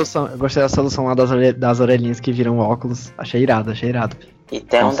gostei da solução lá das orelhinhas que viram óculos. Achei irado. E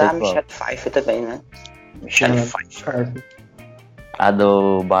tem um da Michelle Pfeiffer também, né? Michelle Pfeiffer. A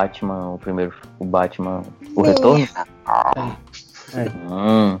do Batman, o Batman, o Retorno?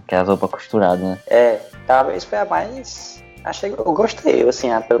 Que é as roupas costuradas, né? Talvez foi a mais... eu gostei, assim,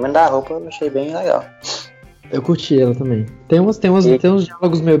 pelo menos da roupa eu achei bem legal. Eu curti ela também. Tem uns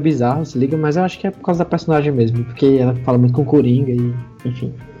diálogos meio bizarros, se liga, mas eu acho que é por causa da personagem mesmo, porque ela fala muito com Coringa e,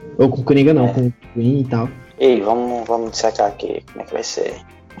 enfim. Ou com Coringa não, com Queen e tal. Ei, vamos dissecar aqui como é que vai ser.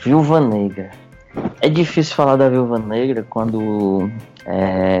 Viúva Negra. É difícil falar da Viúva Negra quando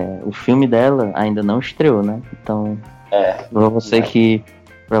o filme dela ainda não estreou, né? Então, pra você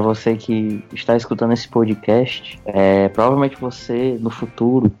que está escutando esse podcast, provavelmente você, no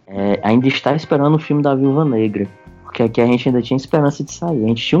futuro, ainda está esperando o filme da Viúva Negra. Porque aqui a gente ainda tinha esperança de sair. A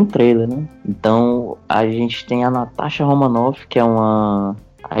gente tinha um trailer, né? Então, a gente tem a Natasha Romanoff, que é uma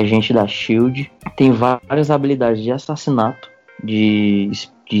agente da S.H.I.E.L.D. Tem várias habilidades de assassinato,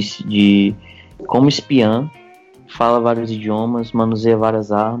 como espiã, fala vários idiomas, manuseia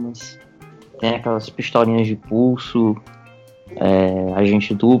várias armas, tem aquelas pistolinhas de pulso,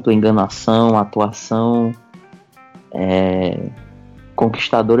 agente dupla, enganação, atuação,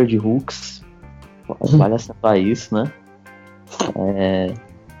 conquistadora de hooks, vale acertar isso, né?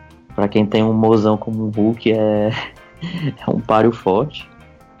 Pra quem tem um mozão como um Hulk, é um páreo forte.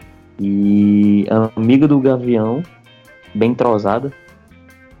 E amiga do Gavião, bem entrosada.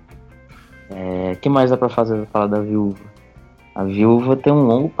 Que mais dá pra falar da Viúva? A Viúva tem um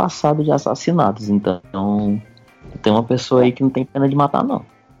longo passado de assassinatos, então tem uma pessoa aí que não tem pena de matar, não.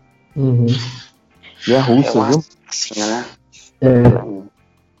 E é russa, viu? Assim, né?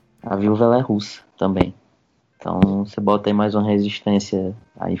 A Viúva, ela é russa também. Então você bota aí mais uma resistência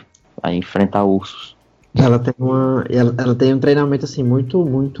a enfrentar ursos. Ela tem um treinamento assim muito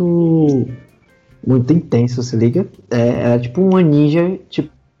intenso, se liga. Ela é tipo uma ninja,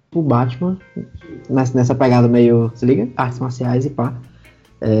 tipo o Batman, nessa pegada meio, se liga, artes marciais e pá.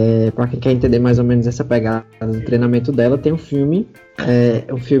 Pra quem quer entender mais ou menos essa pegada do treinamento dela, tem um filme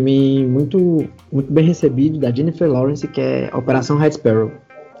muito, muito bem recebido da Jennifer Lawrence, que é Operação Red Sparrow,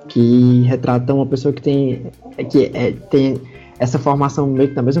 que retrata uma pessoa que tem essa formação meio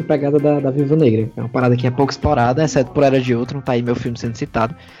que na mesma pegada da Viúva Negra. É uma parada que é pouco explorada, exceto por Era de Ultron, tá aí meu filme sendo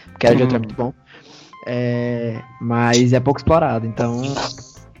citado, porque Era de Ultron é muito bom. Mas é pouco explorado, então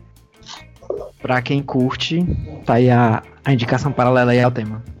pra quem curte, tá aí a indicação paralela aí ao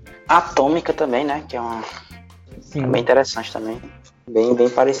tema. Atômica também, né? Que é uma... Sim. É bem interessante também. Bem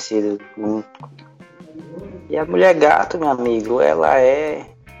parecido. E a Mulher Gato, meu amigo, ela é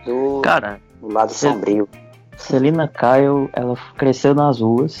do lado sombrio. Selina Kyle, ela cresceu nas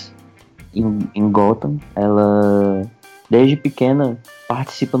ruas em Gotham. Ela, desde pequena,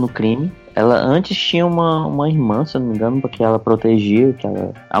 participa no crime. Ela antes tinha uma irmã, se eu não me engano, porque ela protegia,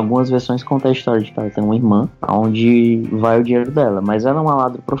 algumas versões contam a história de que ela tem uma irmã, onde vai o dinheiro dela. Mas ela é uma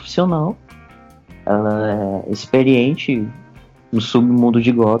ladra profissional, ela é experiente no submundo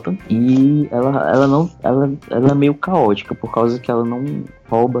de Gotham, e ela é meio caótica, por causa que ela não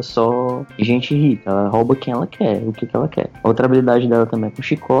rouba só gente rica, ela rouba quem ela quer, o que ela quer. Outra habilidade dela também é com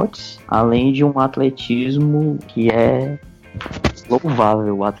chicotes, além de um atletismo que é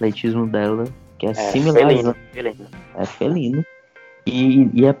louvável. O atletismo dela, que é similar. Felino. É felino.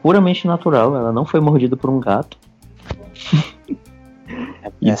 E é puramente natural, ela não foi mordida por um gato.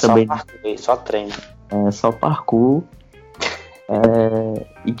 É também... só parkour, só treino. É só parkour.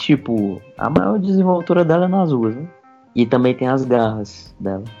 E tipo, a maior desenvoltura dela é nas ruas, né? E também tem as garras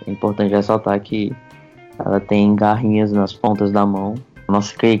dela. É importante ressaltar que ela tem garrinhas nas pontas da mão.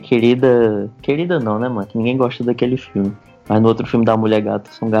 Nossa querida não, né, mano? Que ninguém gosta daquele filme. Mas no outro filme da Mulher Gato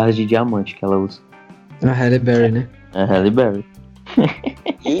são garras de diamante que ela usa. A Halle Berry, né? É Halle Berry.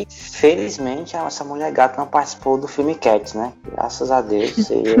 E felizmente essa Mulher Gato não participou do filme Cats, né? Graças a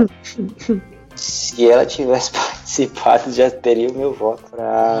Deus. Se ela tivesse participado, já teria o meu voto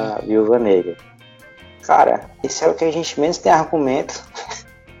pra Viúva Negra. Cara, esse é o que a gente menos tem argumento.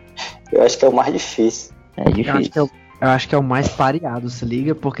 Eu acho que é o mais difícil. É difícil. Eu acho que é o mais pareado, se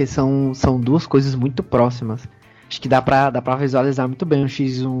liga, porque são duas coisas muito próximas. Acho que dá pra visualizar muito bem um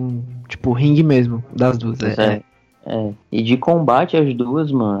X1, tipo, ringue mesmo, das duas. E de combate as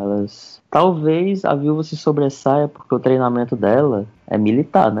duas, mano, elas... Talvez a Viúva se sobressaia porque o treinamento dela é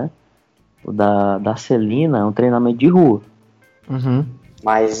militar, né? O da Selina é um treinamento de rua. Uhum.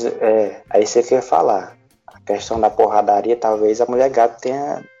 Mas, aí você quer falar. A questão da porradaria, talvez a Mulher Gato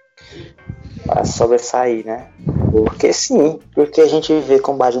tenha a sobressair, né? Porque a gente vê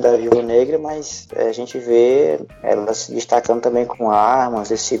combate da Viúva Negra, mas a gente vê ela se destacando também com armas,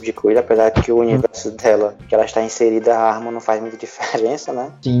 esse tipo de coisa, apesar de que o universo dela, que ela está inserida, a arma não faz muita diferença,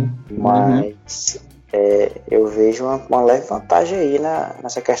 né? Sim. Mas eu vejo uma leve vantagem aí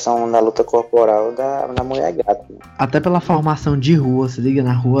nessa questão da luta corporal da Mulher Gato. Né? Até pela formação de rua, se liga,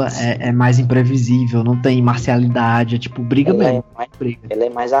 na rua é mais imprevisível, não tem marcialidade, é tipo briga mesmo. Ela é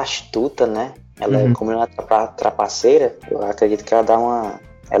mais astuta, né? Ela, como ela é trapaceira, eu acredito que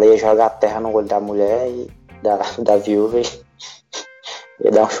ela ia jogar a terra no olho da mulher e da viúva e ia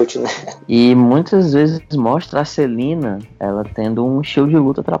dar um chute nela. E muitas vezes mostra a Selina, ela tendo um estilo de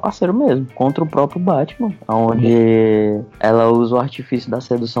luta trapaceiro mesmo, contra o próprio Batman, onde ela usa o artifício da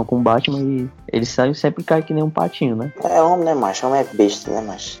sedução com o Batman e ele sempre cai que nem um patinho, né? É homem, né, macho? Homem é besta, né,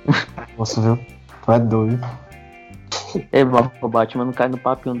 macho? Nossa, viu? Tu é doido. O Batman não cai no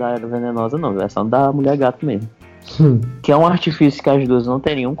papinho da Era Venenosa, não, é só da Mulher Gato mesmo. Que é um artifício que as duas não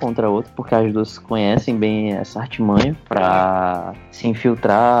teriam contra a outra, porque as duas conhecem bem essa artimanha pra se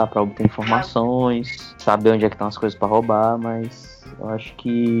infiltrar, pra obter informações, saber onde é que estão as coisas pra roubar, mas eu acho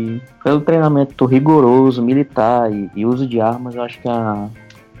que pelo treinamento rigoroso, militar e uso de armas, eu acho que a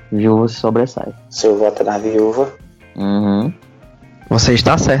Viúva se sobressai. Seu voto é na Viúva. Uhum. Você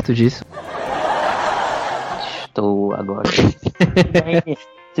está certo disso? Estou agora.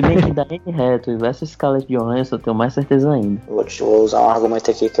 Se bem que da Anne Hathaway versus Scarlett Johansson, eu tenho mais certeza ainda. Vou usar um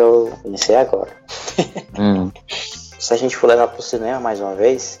argumento aqui que eu iniciei agora. Se a gente for levar pro cinema mais uma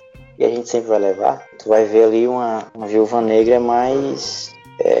vez, e a gente sempre vai levar, tu vai ver ali uma Viúva Negra mais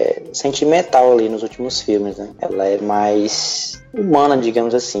sentimental ali nos últimos filmes, né? Ela é mais humana,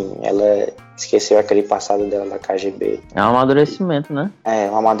 digamos assim. Ela esqueceu aquele passado dela da KGB. É um amadurecimento, né? É,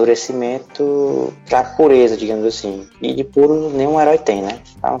 um amadurecimento pra pureza, digamos assim. E de puro nenhum herói tem, né?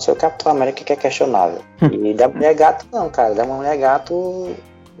 A não ser o Capitão América, que é questionável. E da Mulher Gato, não, cara. Da Mulher Gato,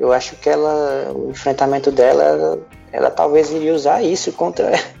 eu acho que o enfrentamento dela, ela talvez iria usar isso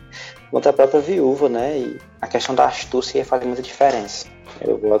contra a própria Viúva, né? E a questão da astúcia ia fazer muita diferença.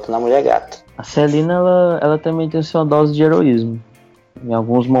 Eu voto na Mulher Gato. A Selina, ela também tem sua dose de heroísmo. Em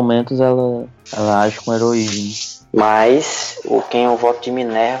alguns momentos ela age com heroísmo. Mas quem eu voto de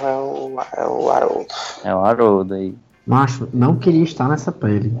Minerva é o Haroldo. É o Haroldo aí. Macho, não queria estar nessa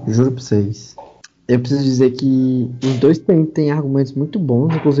pele, juro pra vocês. Eu preciso dizer que os dois têm argumentos muito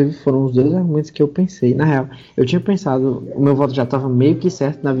bons, inclusive foram os dois argumentos que eu pensei. Na real, eu tinha pensado, o meu voto já estava meio que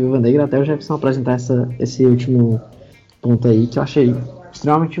certo na Viúva Negra, até o Jefferson apresentar esse último ponto aí, que eu achei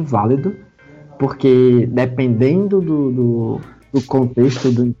extremamente válido, porque dependendo do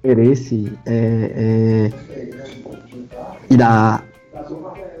contexto, do interesse e da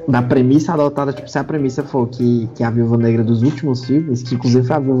premissa adotada, tipo, se a premissa for que a Viúva Negra dos últimos filmes, que inclusive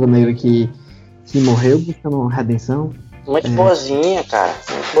foi a Viúva Negra que morreu buscando redenção. Muito boazinha, cara.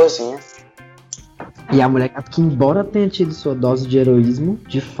 Muito boazinha. E a mulher que, embora tenha tido sua dose de heroísmo,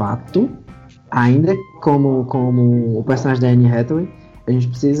 de fato, ainda como o personagem da Anne Hathaway, a gente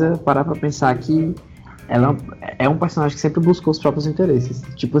precisa parar pra pensar que ela é um personagem que sempre buscou os próprios interesses.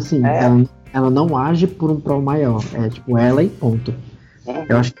 Tipo assim, ela não age por um prol maior. É tipo ela e ponto.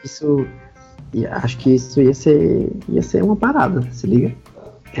 Eu acho que isso ia ser uma parada, se liga?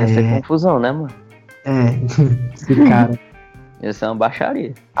 Ia ser confusão, né, mano? Esse cara. Ia ser uma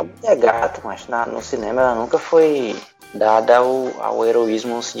baixaria. A mulher é gata, mas no cinema ela nunca foi dada ao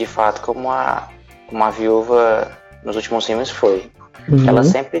heroísmo de fato como a viúva nos últimos filmes foi. Uhum. Ela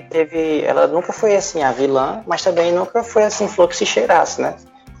sempre teve. Ela nunca foi assim a vilã, mas também nunca foi assim flor que se cheirasse, né?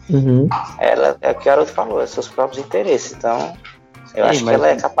 Uhum. Ela, é o que o Haroldo falou, é seus próprios interesses. Então, eu acho que ela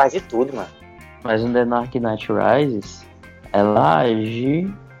é capaz de tudo, mano. Mas no The Dark Knight Rises, ela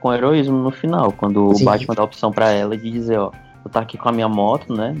age com heroísmo no final, quando o Batman dá a opção pra ela de dizer, ó, eu tô aqui com a minha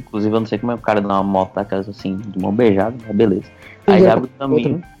moto, né? Inclusive eu não sei como é que o cara dá uma moto daquelas assim, de mão beijada, mas beleza. Aí abre o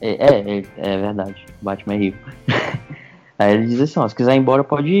caminho. É verdade, o Batman é rico. Aí ele diz assim, ó, se quiser ir embora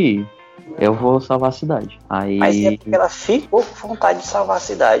pode ir. Eu vou salvar a cidade. Aí... Mas é porque ela ficou com vontade de salvar a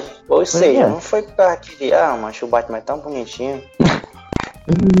cidade. Ou seja, não foi porque ela queria, mas o Batman é tão bonitinho.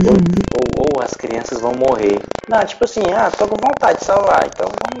 ou as crianças vão morrer. Não, tipo assim, tô com vontade de salvar, então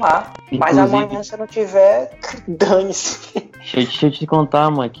vamos lá. Mas amanhã se eu não tiver, dane-se. Deixa eu te contar,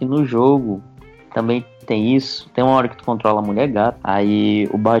 mano, que no jogo também tem isso. Tem uma hora que tu controla a mulher gata, aí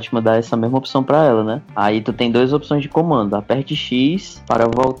o Batman dá essa mesma opção pra ela, né? Aí tu tem duas opções de comando. Aperte X para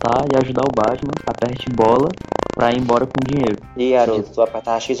voltar e ajudar o Batman. Aperte bola pra ir embora com dinheiro. E garoto, tu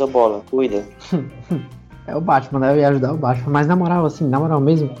apertar X ou bola? Cuida. É o Batman, né? Eu ia ajudar o Batman. Mas na moral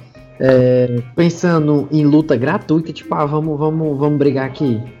mesmo, pensando em luta gratuita, tipo, vamos brigar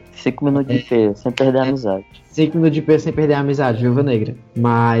aqui. 5 minutos de peia, sem perder a amizade. 5 minutos de peia sem perder a amizade, Viúva Negra.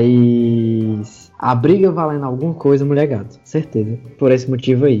 Mas a briga valendo alguma coisa, mulher gato. Certeza. Por esse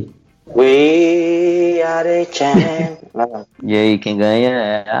motivo aí. We are the champions. E aí, quem ganha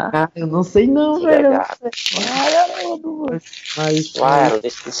é a... Eu não sei não, velho. Mas... Claro,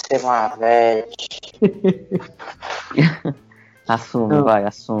 deixa de ser uma velha. Assume, não,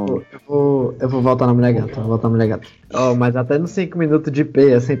 assume. Eu vou voltar na mulher gata. Mas até nos 5 minutos de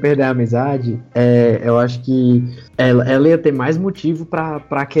peia, sem perder a amizade, eu acho que ela ia ter mais motivo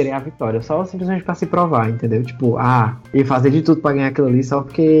pra querer a vitória. Só simplesmente pra se provar, entendeu? Tipo, e fazer de tudo pra ganhar aquilo ali só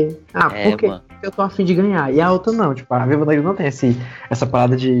porque... porque eu tô afim de ganhar. E a outra não, tipo, a Viúva Negra não tem essa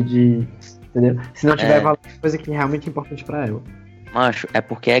parada de entendeu? Se não tiver valor, coisa que realmente é importante pra ela. Macho, é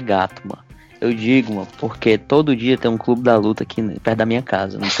porque é gato, mano. Eu digo, mano, porque todo dia tem um clube da luta aqui perto da minha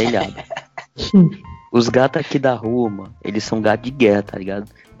casa, no telhado. Os gatos aqui da rua, mano, eles são gatos de guerra, tá ligado?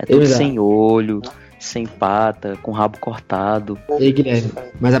 É tudo sem olho, sem pata, com rabo cortado. Ei, Guilherme,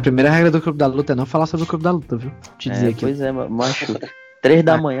 mas a primeira regra do clube da luta é não falar sobre o clube da luta, viu? Te dizer aqui. Pois é, macho. 3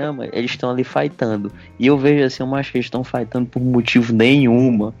 da manhã, mano, eles estão ali fightando. E eu vejo assim, macho, eles estão fightando por motivo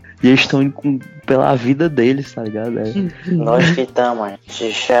nenhum, mano. E eles estão indo pela vida deles, tá ligado? Nós fitamos,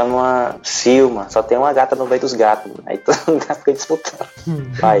 se chama Silma. Só tem uma gata no meio dos gatos, mano. Aí todo mundo fica disputando.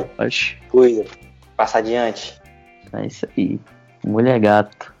 Vai, cuida. Passa adiante. É isso aí. Mulher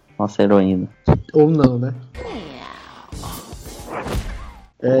gato, nossa heroína. Ou não, né?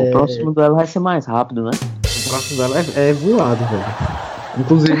 O próximo duelo vai ser mais rápido, né? O próximo duelo é voado, velho.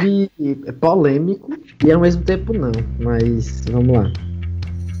 Inclusive é polêmico e ao mesmo tempo não. Mas vamos lá.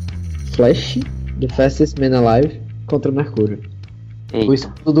 Flash, The Fastest Man Alive contra o Mercúrio. Eita. O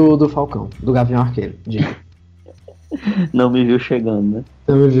escudo do Falcão, do Gavião Arqueiro. Diga. Não me viu chegando, né?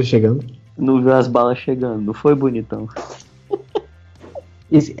 Não me viu chegando? Não viu as balas chegando, não foi bonitão.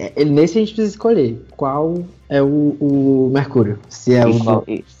 Nesse a gente precisa escolher qual é o Mercúrio. Se é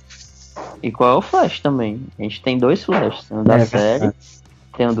e qual é o Flash também? A gente tem 2 Flashes. Tem o da série,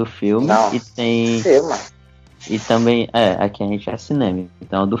 tem o do filme e tem... E também, aqui a gente é cinema,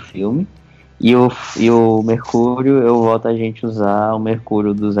 então é do filme. E o Mercúrio, eu volto a gente usar o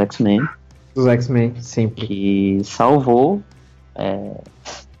Mercúrio dos X-Men. Dos X-Men, sempre. Que salvou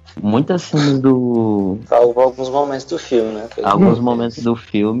muitas cenas do... Salvou alguns momentos do filme, né? Alguns momentos do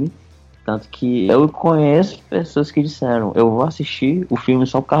filme. Tanto que eu conheço pessoas que disseram, eu vou assistir o filme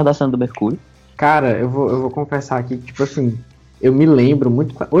só por causa da cena do Mercúrio. Cara, eu vou confessar aqui que, tipo assim, eu me lembro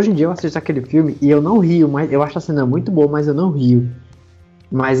muito... Hoje em dia eu assisto aquele filme e eu não rio, mas eu acho a cena muito boa, mas eu não rio.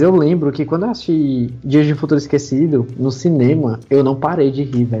 Mas eu lembro que quando eu assisti Dias de um Futuro Esquecido, no cinema, eu não parei de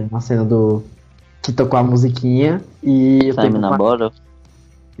rir, velho, na cena do... que tocou a musiquinha e... eu Simon na bola.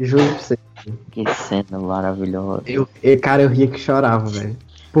 Juro pra você. Que cena maravilhosa. Cara, eu ria que chorava, velho.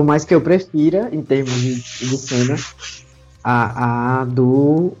 Por mais que eu prefira, em termos de cena, a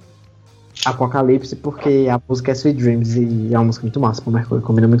do Apocalipse, porque a música é Sweet Dreams e é uma música muito massa pro Mercúrio,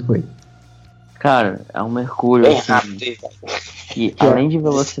 combina muito com ele. Cara, é um Mercúrio Bem assim, rápido. que além de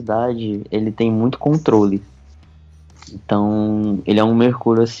velocidade, ele tem muito controle. Então, ele é um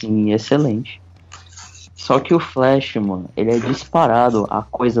Mercúrio assim, excelente. Só que o Flash, mano, ele é disparado a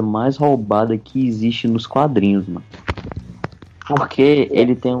coisa mais roubada que existe nos quadrinhos, mano. Porque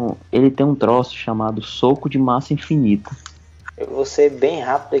ele tem um troço chamado soco de massa infinita. Eu vou ser bem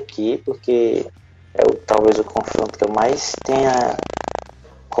rápido aqui, porque talvez o confronto que eu mais tenha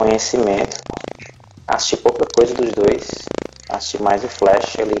conhecimento. Assisti pouca coisa dos dois. Assisti mais o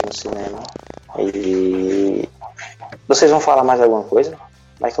Flash ali no cinema. E vocês vão falar mais alguma coisa?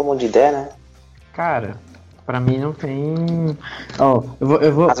 Vai que eu mudo de ideia, né? Cara, pra mim não tem...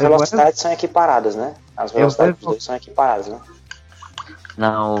 As velocidades são equiparadas, né? As velocidades dos dois são equiparadas, né?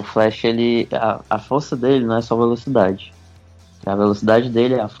 Não, o Flash, a força dele não é só velocidade. A velocidade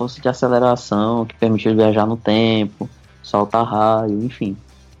dele é a força de aceleração que permite ele viajar no tempo, soltar raio, enfim.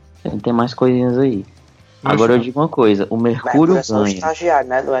 Tem mais coisinhas aí. Agora eu digo uma coisa, o Mercúrio é só o ganha. estagiário,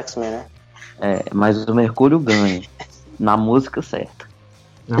 né, do X-Men, né? Mas o Mercúrio ganha na música certa.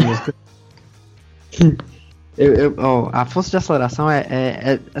 Na música. A força de aceleração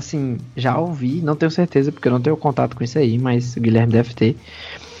é assim, já ouvi, não tenho certeza porque eu não tenho contato com isso aí, mas o Guilherme deve ter.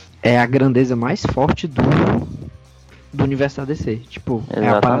 É a grandeza mais forte do universo da DC. Tipo, exatamente. É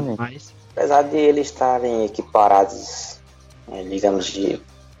a parada mais... Apesar de eles estarem equiparados, digamos, de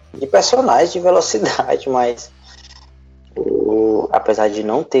personagens de velocidade, mas apesar de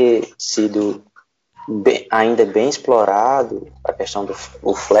não ter sido ainda bem explorado a questão do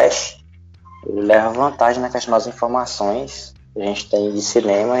Flash, ele leva vantagem na questão das informações que a gente tem de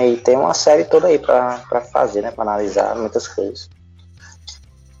cinema e tem uma série toda aí pra fazer, né, pra analisar muitas coisas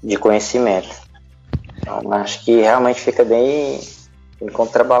de conhecimento. Então acho que realmente fica bem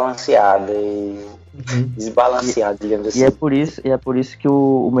contrabalanceado e desbalanceado, digamos assim. E é por isso que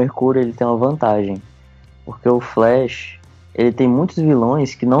o Mercúrio ele tem uma vantagem, porque o Flash ele tem muitos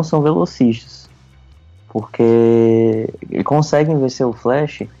vilões que não são velocistas, porque ele consegue vencer o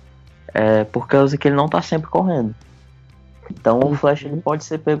Flash por causa que ele não tá sempre correndo. Então o Flash ele pode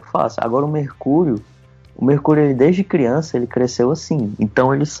ser pego fácil. Agora o Mercúrio ele, desde criança ele cresceu assim,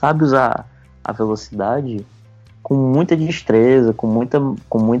 então ele sabe usar a velocidade com muita destreza, com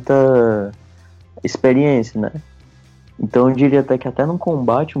muita experiência, né? Então eu diria até num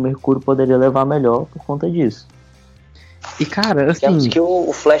combate o Mercúrio poderia levar melhor por conta disso. E cara, assim... Digamos que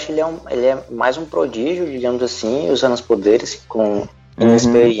o Flash ele é mais um prodígio, digamos assim, usando os poderes com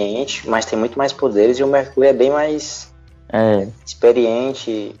inexperiente, mas tem muito mais poderes, e o Mercúrio é bem mais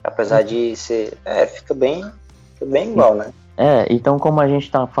experiente, apesar de ser... fica bem igual, né? Então como a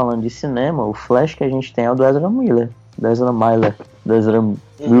gente tá falando de cinema, o Flash que a gente tem é o do Ezra Miller.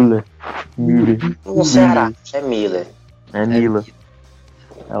 No Ceará, é Miller. É Miller.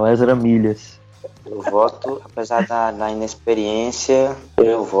 É o Ezra Milhas. Eu voto, apesar da inexperiência,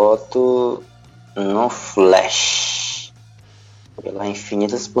 eu voto no Flash. Pelas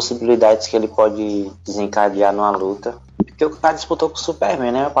infinitas possibilidades que ele pode desencadear numa luta. Porque o cara disputou com o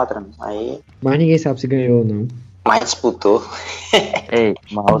Superman, né, meu patrão? Aí... Mas ninguém sabe se ganhou ou não. Mas disputou.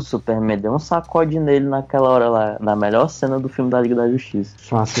 Mas o Superman deu um sacode nele naquela hora lá, na melhor cena do filme da Liga da Justiça.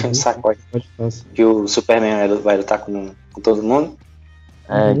 Fácil. Um sacode. Que o Superman vai lutar com todo mundo.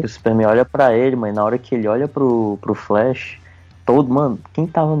 Que o Superman olha pra ele, mas na hora que ele olha pro Flash, mano, quem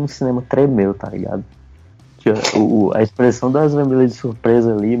tava no cinema tremeu, tá ligado? A expressão das Miller de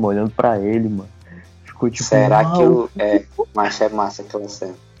surpresa ali, mano, olhando pra ele, mano. Ficou tipo... Será que Mas é massa aquela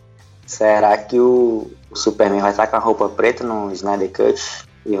cena. Será que o Superman vai estar com a roupa preta no Snyder Cut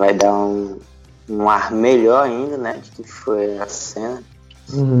e vai dar um ar melhor ainda, né? De que foi a cena.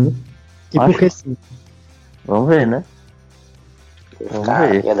 E por que sim? Vamos ver, né?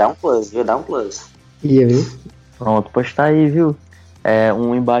 Ia dar um plus. Ia, viu? Pronto, pois tá aí, viu?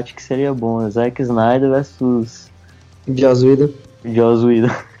 Um embate que seria bom. Zack Snyder versus Joss Whedon.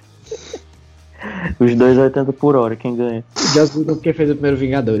 Os dois 80 por hora, quem ganha? Joss Whedon porque fez o primeiro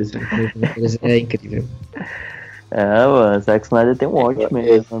Vingadores, né? É incrível. Mano, Zack Snyder tem um ótimo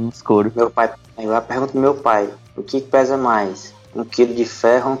mesmo nos coros. Meu pai, agora pergunta do meu pai, o que pesa mais? 1 quilo de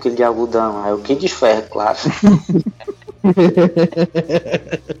ferro ou 1 quilo de algodão? Aí o quilo de ferro, claro.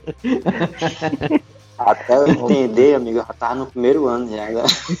 Até eu entender, amigo, eu já tava no primeiro ano já.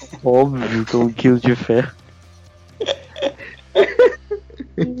 Óbvio, com 1 quilo de ferro.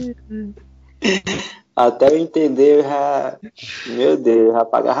 Até eu entender, eu já... Meu Deus, eu já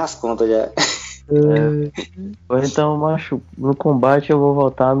pagava as contas já. Ou então, macho, no combate eu vou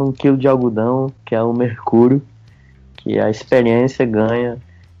votar num quilo de algodão, que é o mercúrio, que a experiência ganha.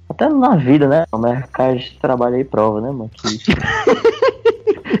 Até na vida, né? O mercado de trabalho aí prova, né, mano?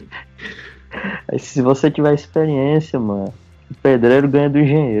 Aí, se você tiver experiência, mano, o pedreiro ganha do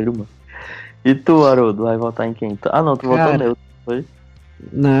engenheiro, mano. E tu, Haroldo, vai votar em quem? Ah, não, tu votou neutro, foi?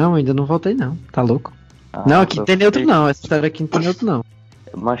 Não, ainda não votei não, tá louco? Não, aqui não tem neutro não, essa história aqui não tem neutro não.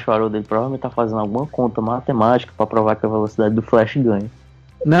 Mas o Haroldo, ele provavelmente tá fazendo alguma conta matemática pra provar que a velocidade do Flash ganha.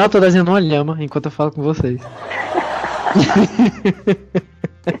 Não, eu tô desenhando uma lhama enquanto eu falo com vocês.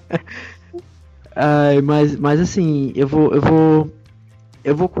 Ai, mas assim, eu vou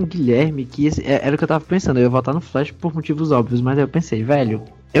com o Guilherme, que era o que eu tava pensando, eu ia votar no Flash por motivos óbvios, mas aí eu pensei, velho,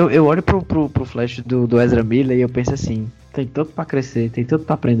 eu olho pro Flash do Ezra Miller e eu penso assim, tem tanto pra crescer, tem tanto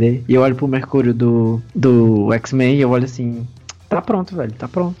pra aprender, e eu olho pro Mercúrio do X-Men e eu olho assim, tá pronto, velho, tá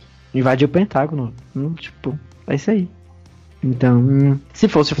pronto, invadiu o Pentágono, tipo, é isso aí. Então, se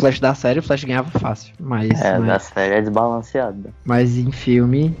fosse o Flash da série, o Flash ganhava fácil, mas da série é desbalanceada. Mas em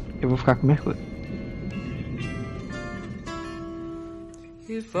filme, eu vou ficar com o Mercúrio.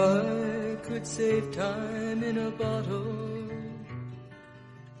 If I could save time in a bottle.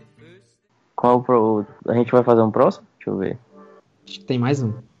 A gente vai fazer um próximo? Deixa eu ver. Acho que tem mais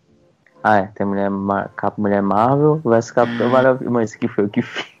um. Tem Mulher Marvel vs Capitã Maravilha. Mas isso aqui foi o que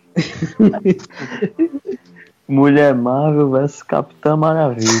fiz. Mulher Marvel vs Capitã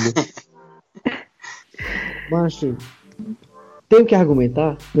Maravilha. Macho, tem o que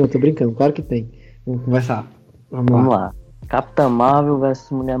argumentar? Não, tô brincando, claro que tem. Vamos conversar. Vamos lá. Capitã Marvel vs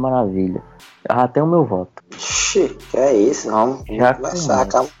Mulher Maravilha. Já tem o meu voto. Que é isso? Vamos conversar.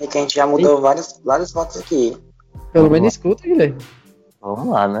 Calma aí que a gente já mudou vários votos aqui. Pelo menos escuta, Guilherme. Vamos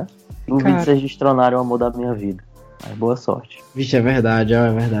lá, né? Duvido que vocês destronaram o amor da minha vida. Mas boa sorte. Vixe, é verdade.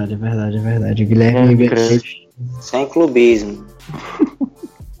 Guilherme sem clubismo.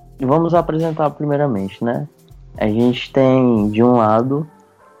 Vamos apresentar primeiramente, né? A gente tem de um lado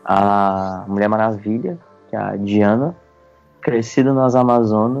a Mulher Maravilha, que é a Diana, crescida nas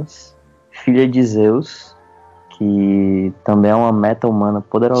Amazonas, filha de Zeus, que também é uma meta-humana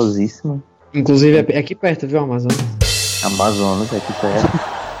poderosíssima. Inclusive é aqui perto, viu, Amazonas? Amazonas, é aqui perto.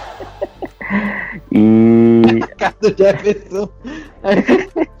 E... Casa de Jefferson.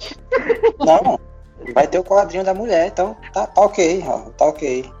 Não, vai ter o quadrinho da mulher, então tá ok, ó, tá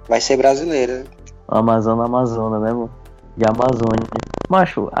ok. Vai ser brasileira. Amazona, né, mano? De Amazônia.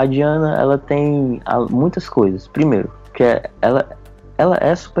 Macho, a Diana, ela tem muitas coisas. Primeiro, que ela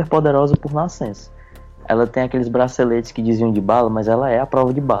é super poderosa por nascença. Ela tem aqueles braceletes que diziam de bala, mas ela é a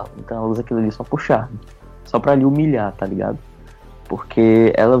prova de bala. Então ela usa aquilo ali só por charme. Só pra lhe humilhar, tá ligado?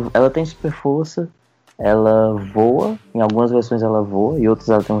 Porque ela tem super força, ela voa, em algumas versões ela voa, e outras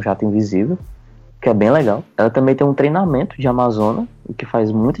ela tem um jato invisível, que é bem legal. Ela também tem um treinamento de Amazona, o que faz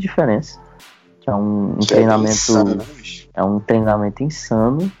muita diferença. Que é um treinamento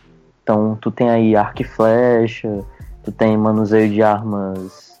insano. Então tu tem aí arco e flecha, tu tem manuseio de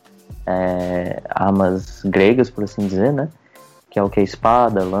armas gregas, por assim dizer, né? Que é o que?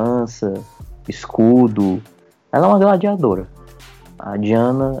 Espada, lança, escudo. Ela é uma gladiadora. A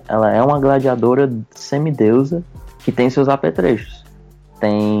Diana, ela é uma gladiadora semideusa que tem seus apetrechos.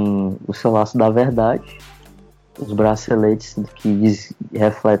 Tem o seu laço da verdade, os braceletes que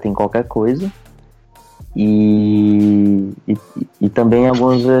refletem qualquer coisa, e também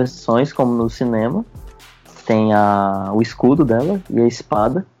algumas versões, como no cinema, tem o escudo dela e a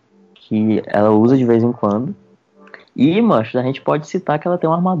espada, que ela usa de vez em quando. E, mancho, a gente pode citar que ela tem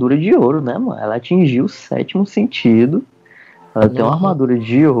uma armadura de ouro, né, mano? Ela atingiu o 7º sentido. Ela tem uma armadura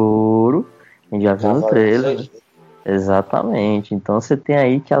de ouro. A gente já viu no trailer, né? Exatamente. Então você tem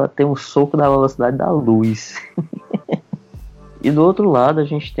aí que ela tem um soco da velocidade da luz. E do outro lado a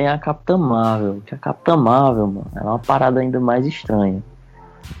gente tem a Capitã Marvel. Que a Capitã Marvel, mano, ela é uma parada ainda mais estranha.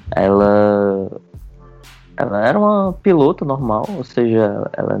 Ela era uma piloto normal, ou seja,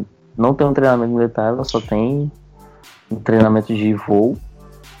 ela não tem um treinamento militar, ela só tem um treinamento de voo,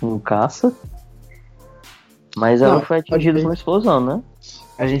 um caça. Mas ela foi atingida por uma explosão, né?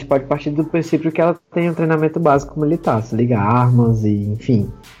 A gente pode partir do princípio que ela tem um treinamento básico militar, se liga a armas e, enfim,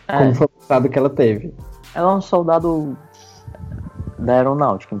 como foi o passado que ela teve. Ela é um soldado da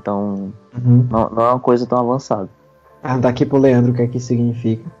aeronáutica, então não é uma coisa tão avançada. Daqui pro Leandro, o que é que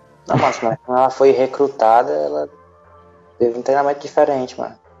significa? Não, mas quando ela foi recrutada, ela teve um treinamento diferente,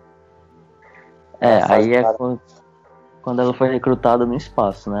 mano. Aí é quando ela foi recrutada no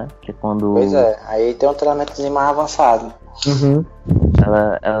espaço, né? Que é quando... Pois é, aí tem um treinamento mais avançado.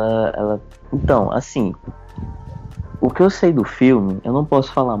 Ela... Então, assim... O que eu sei do filme, eu não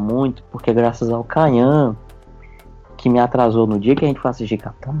posso falar muito, porque graças ao Caian, que me atrasou no dia que a gente foi assistir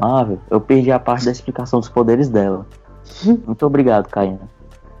Capitã Marvel, eu perdi a parte da explicação dos poderes dela. Muito obrigado, Caian.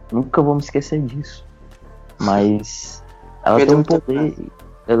 Nunca vou me esquecer disso. Mas ela tem um poder...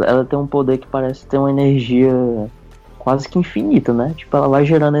 Ela tem um poder que parece ter uma energia quase que infinita, né? Tipo, ela vai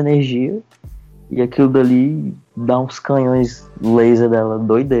gerando energia e aquilo dali dá uns canhões laser dela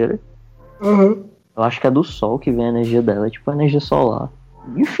doideira. Eu acho que é do sol que vem a energia dela, é tipo a energia solar.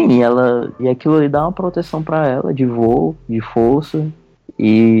 Enfim, e aquilo ali dá uma proteção pra ela, de voo, de força,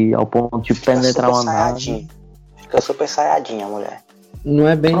 e ao ponto de penetrar uma nave. Fica super saiadinha a mulher. Não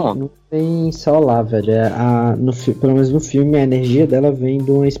é bem solar, velho. Pelo menos no filme, a energia dela vem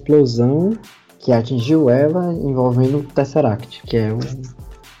de uma explosão que atingiu ela envolvendo o Tesseract, que é o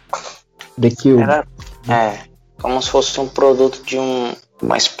The Cube. Como se fosse um produto de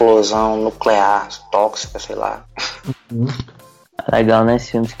uma explosão nuclear tóxica, sei lá. É legal, né?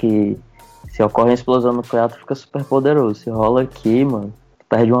 Filmes que se ocorre uma explosão nuclear, tu fica super poderoso. Se rola aqui, mano, tu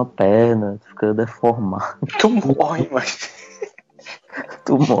perde uma perna, tu fica deformado. Tu morre, mas...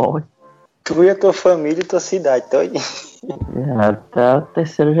 Tu morre. Tu e a tua família e tua cidade, até a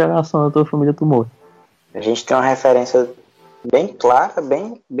terceira geração da tua família tu morre. A gente tem uma referência bem clara,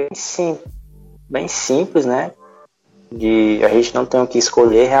 bem simples, né? A gente não tem o que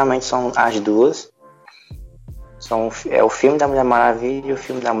escolher, realmente são as duas. É o filme da Mulher Maravilha e o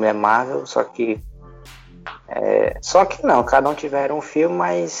filme da Mulher Marvel, só que não, cada um tiveram um filme,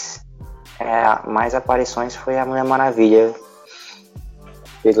 mas mais aparições foi a Mulher Maravilha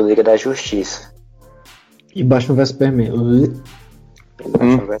pelo Liga da Justiça. E Batman vs Superman.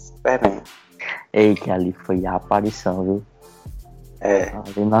 Batman vs Superman. Ei, que ali foi a aparição, viu?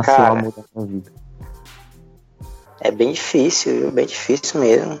 Ali nasceu a mudança na vida. É bem difícil, viu? Bem difícil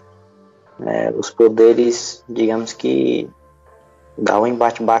mesmo. Os poderes, digamos que dá um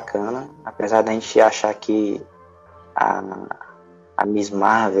embate bacana, apesar da gente achar que a Miss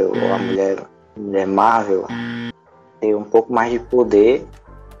Marvel ou a Mulher Marvel tem um pouco mais de poder,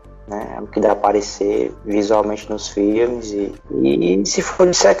 né? O que dá a aparecer visualmente nos filmes e se for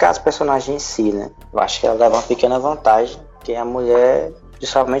dissecar os personagens em si, né? Eu acho que ela leva uma pequena vantagem, que a mulher,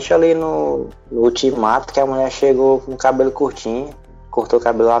 principalmente ali no Ultimato, que a mulher chegou com o cabelo curtinho, cortou o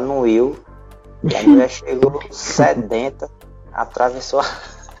cabelo lá no Will, e a mulher chegou sedenta, atravessou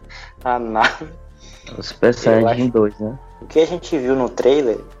a nave. O Super Saiyajin 2, né? O que a gente viu no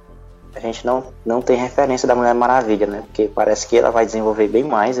trailer, a gente não tem referência da Mulher Maravilha, né? Porque parece que ela vai desenvolver bem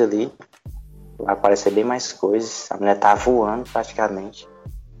mais ali, vai aparecer bem mais coisas. A mulher tá voando praticamente,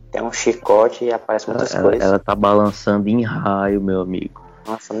 tem um chicote e aparece muitas coisas. Ela tá balançando em raio, meu amigo.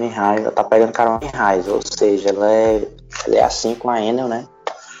 Balançando em raio, ela tá pegando carona em raios, ou seja, ela é assim com a Enel, né?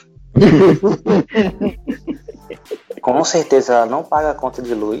 Com certeza ela não paga a conta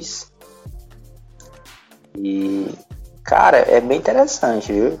de luz. E, cara, é bem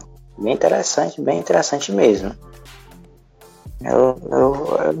interessante, viu? Bem interessante mesmo. Eu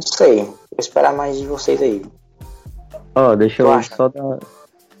não sei. Vou esperar mais de vocês aí. Deixa eu só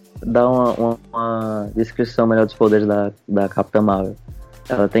dar uma descrição melhor dos poderes da Capitã Marvel.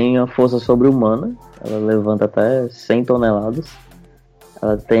 Ela tem uma força sobre-humana. Ela levanta até 100 toneladas.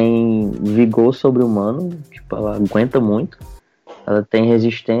 Ela tem vigor sobre-humano. Tipo, ela aguenta muito. Ela tem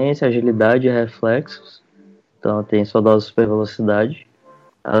resistência, agilidade e reflexos. Então ela tem sua dose de super velocidade.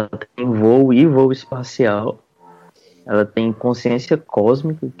 Ela tem voo espacial. Ela tem consciência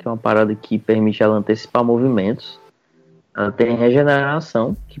cósmica, que é uma parada que permite ela antecipar movimentos. Ela tem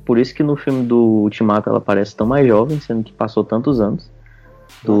regeneração, que por isso que no filme do Ultimato ela parece tão mais jovem, sendo que passou tantos anos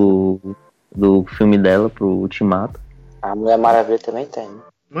do filme dela pro Ultimato. A Mulher Maravilha também tem.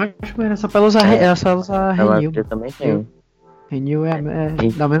 Mas é só pra ela usar Renew. Ela também tem. Renew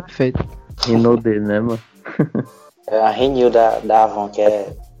dá o mesmo efeito. Renew dele, né, mano? É a Renew da Avon, que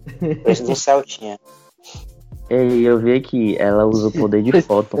é preço do Celtinha. E eu vi que ela usa o poder de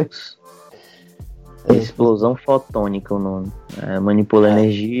fótons. Explosão fotônica o nome. Manipula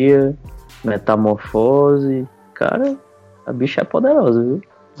energia, metamorfose. Cara, a bicha é poderosa, viu?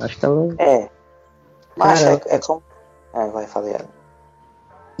 Acho que ela... Mas é como... vai, falei ela.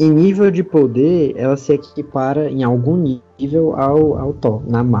 em nível de poder, ela se equipara em algum nível ao Thor,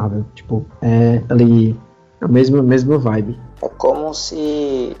 na Marvel. Tipo, é ali a mesma vibe. É como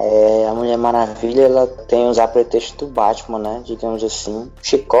se a Mulher Maravilha ela tem os apetrechos do Batman, né? Digamos assim.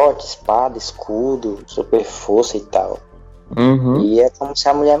 Chicote, espada, escudo, super força e tal. Uhum. E é como se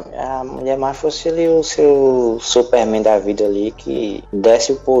a Mulher Maravilha fosse ali o seu Superman da vida ali, que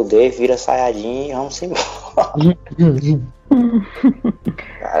desce o poder, vira Saiyajin e vamos embora.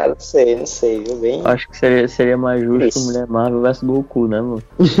 Cara, não sei, viu? Bem... Acho que seria mais justo Mulher Marvel vs Goku, né, mano?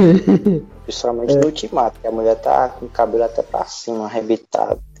 Principalmente no Ultimato, que a mulher tá com o cabelo até pra cima,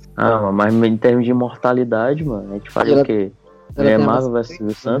 arrebitado. Ah, mas em termos de imortalidade, mano, a gente faria o quê? Mulher Marvel vs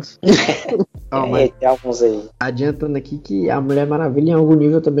Silvio Santos? Tem alguns aí. Adiantando aqui que a Mulher Maravilha em algum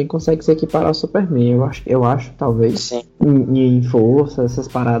nível também consegue se equiparar ao Superman. Eu acho talvez. Sim. Em força, essas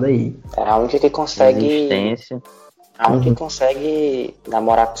paradas aí. É a única que consegue. Resistência. A única que consegue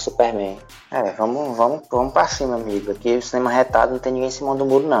namorar com o Superman. Vamos pra cima, amigo. Aqui o cinema retado não tem ninguém em cima do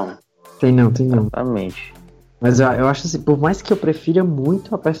muro, não. Tem não. Exatamente. Mas eu acho assim, por mais que eu prefira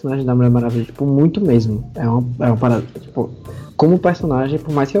muito a personagem da Mulher Maravilha, tipo, muito mesmo. É uma parada, tipo, como personagem,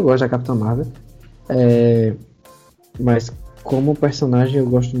 por mais que eu goste da Capitã Marvel, mas como personagem eu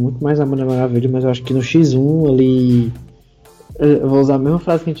gosto muito mais da Mulher Maravilha, mas eu acho que no X1 ali, eu vou usar a mesma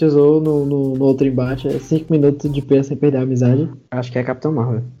frase que a gente usou no outro embate, 5 minutos de peia sem perder a amizade, acho que é a Capitã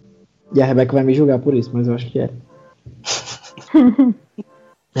Marvel. E a Rebeca vai me julgar por isso, mas eu acho que é.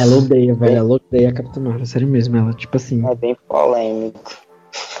 Ela odeia, velho. Ela odeia a Capitã Marvel. Sério mesmo, ela, tipo assim. É bem polêmico.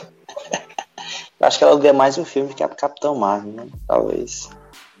 Eu acho que ela odeia mais o filme que a Capitã Marvel, né? Talvez.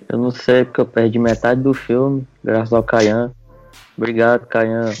 Eu não sei, porque eu perdi metade do filme, graças ao Caian. Obrigado,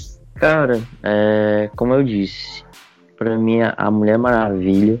 Caian. Cara, como eu disse, pra mim a Mulher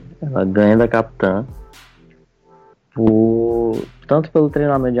Maravilha, ela ganha da Capitã. Tanto pelo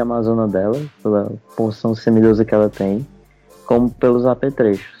treinamento de Amazona dela, pela porção semideosa que ela tem, como pelos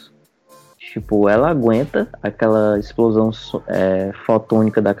apetrechos. Tipo, ela aguenta aquela explosão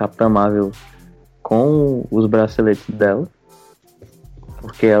fotônica da Capitã Marvel com os braceletes dela,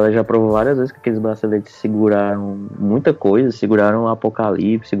 porque ela já provou várias vezes que aqueles braceletes seguraram muita coisa, seguraram o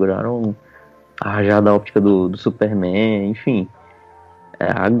Apocalipse, seguraram a rajada óptica do Superman, enfim,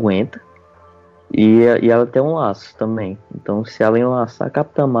 aguenta. E ela tem um laço também, então se ela enlaçar a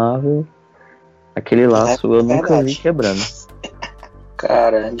Capitã Marvel, aquele laço eu nunca vi quebrando.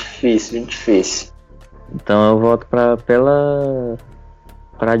 Cara, é difícil. Então eu voto pra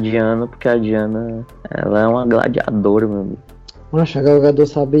Diana, porque a Diana, ela é uma gladiadora, meu amigo. Nossa, a Galgador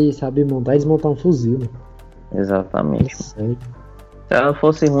sabe montar e desmontar um fuzil, mano. Exatamente. Sério. Se ela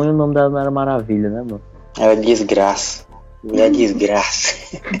fosse ruim, o nome dela não era Maravilha, né, mano? É desgraça. Mulher desgraça.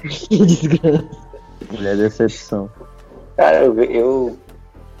 Que desgraça. Mulher decepção. Cara, eu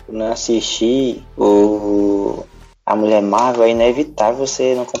não assisti a Mulher Marvel, é inevitável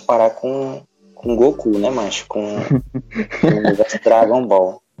você não comparar com Goku, né, macho? Com o universo Dragon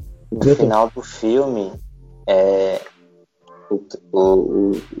Ball. No final do filme,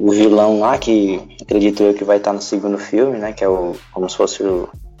 o vilão lá, que acredito eu que vai estar no segundo filme, né, que é como se fosse o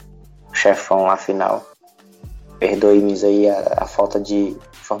chefão lá final. Perdoe-me aí a falta de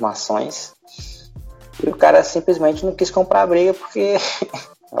informações. E o cara simplesmente não quis comprar a briga porque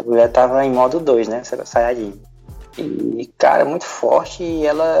a mulher tava em modo 2, né, Saiyajin. E, cara, muito forte, e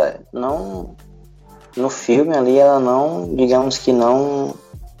ela não... No filme ali, ela não, digamos que não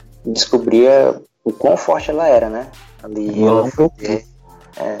descobria o quão forte ela era, né? Ali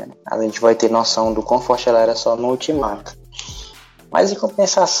a gente vai ter noção do quão forte ela era só no Ultimato. Mas em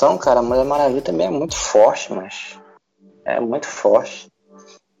compensação, cara, a Mulher Maravilha também é muito forte, mas é muito forte.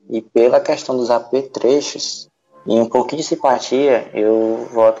 E pela questão dos apetrechos e um pouquinho de simpatia, eu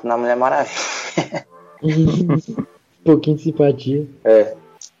voto na Mulher Maravilha. Um pouquinho de simpatia.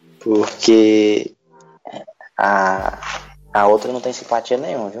 Porque a outra não tem simpatia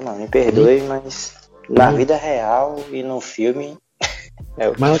nenhuma, viu, mano? Me perdoe, mas na vida real e no filme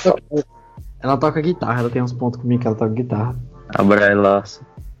mas ela toca guitarra, ela tem uns pontos comigo que ela toca guitarra. A Bray Larson.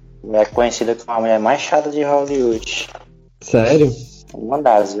 É conhecida como a mulher mais chata de Hollywood. Sério? Uma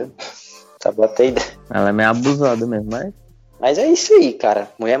das, viu? Só botei. Ela é meio abusada mesmo, mas é isso aí, cara.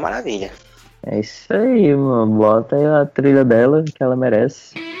 Mulher Maravilha. É isso aí, mano. Bota aí a trilha dela, que ela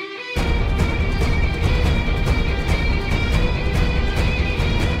merece.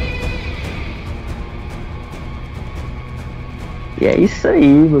 E é isso aí,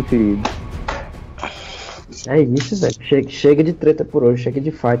 meu querido. É isso, velho. Chega de treta por hoje, chega de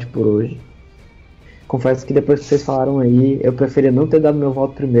fight por hoje. Confesso que depois que vocês falaram aí, eu preferia não ter dado meu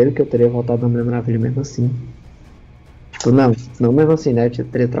voto primeiro, que eu teria votado na Mulher Maravilha mesmo assim. Tipo, não mesmo assim, né? Eu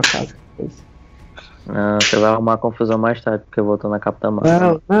teria trocado. Não, você vai arrumar confusão mais tarde, porque eu vou estar na Capitã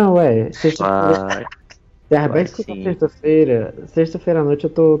Marvel. Não, sexta-feira. Vai, Bem escutar sim. sexta-feira à noite eu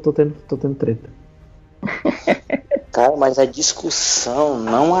tô tendo treta. Cara, mas a discussão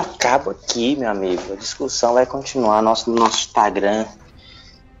não acaba aqui, meu amigo. A discussão vai continuar no nosso Instagram.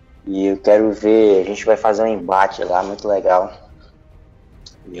 E eu quero ver, a gente vai fazer um embate lá, muito legal.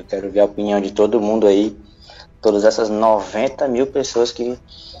 E eu quero ver a opinião de todo mundo aí. Todas essas 90 mil pessoas que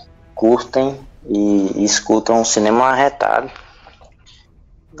curtem e escutam o cinema arretado.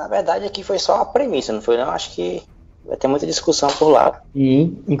 Na verdade aqui foi só a premissa, não foi não? Acho que vai ter muita discussão por lá.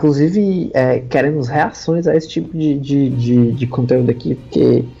 E, inclusive, queremos reações a esse tipo de conteúdo aqui,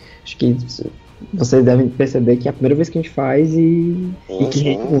 porque acho que vocês devem perceber que é a primeira vez que a gente faz e que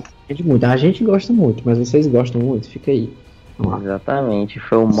rende muito. A gente gosta muito, mas vocês gostam muito? Fica aí. Vamos lá. Exatamente,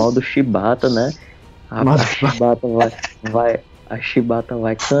 foi o modo Chibata, né? A Chibata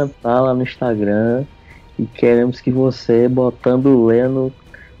vai cantar lá no Instagram e queremos que você, botando o Leno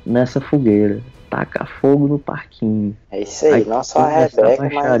nessa fogueira, taca fogo no parquinho. É isso aí, não só a Rebeca,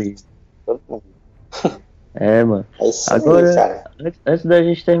 mas todo mundo. É, mano. É isso Agora, aí, cara. antes da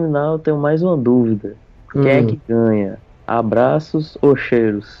gente terminar, eu tenho mais uma dúvida. Quem é que ganha? Abraços ou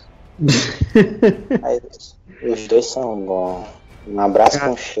cheiros? Os dois são bons. Um abraço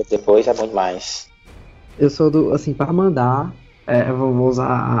com cheiro depois é bom demais. Eu sou do, assim, para mandar, eu vou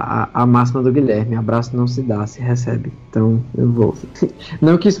usar a máxima do Guilherme: abraço não se dá, se recebe. Então eu vou.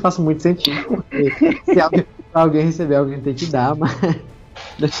 Não que isso faça muito sentido, porque se alguém receber, alguém tem que dar, mas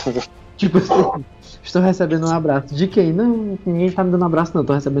tipo assim, estou recebendo um abraço de quem? Não, ninguém tá me dando um abraço, não,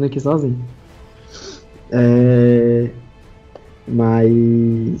 tô recebendo aqui sozinho.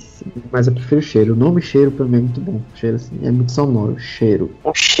 Mas eu prefiro cheiro. O nome cheiro pra mim é muito bom. Cheiro assim, é muito sonoro. Cheiro.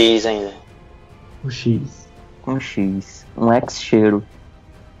 Um X ainda. Um X. Um X. Um ex-cheiro.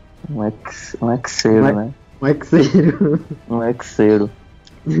 Um ex-cheiro, né? Um exeiro. Um ex-cheiro.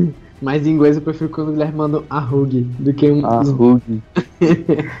 Mas em inglês eu prefiro quando o Guilherme manda a hug do que um hug.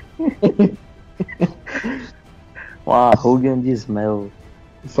 Uma hug and smell.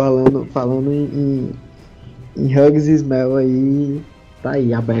 Falando em hugs e smell aí, tá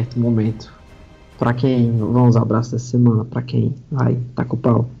aí aberto o momento. Pra quem vão os abraços dessa semana? Pra quem vai, tá com o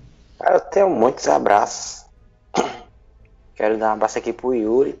pau? Eu tenho muitos abraços. Quero dar um abraço aqui pro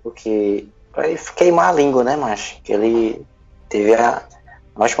Yuri, porque pra ele queimar a língua, né, macho? Que ele teve a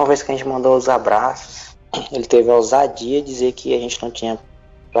última vez que a gente mandou os abraços, ele teve a ousadia de dizer que a gente não tinha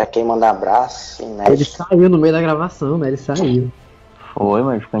pra quem mandar abraço. Né? Ele saiu no meio da gravação, né? Ele saiu. Foi,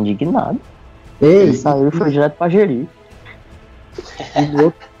 mas ficou indignado. Ei, ele saiu e foi direto pra gerir.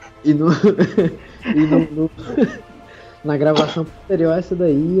 Na gravação posterior a essa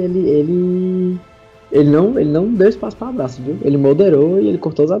daí, ele não deu espaço para abraço, viu? Ele moderou e ele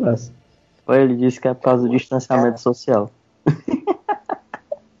cortou os abraços. Ele disse que é por causa do distanciamento social.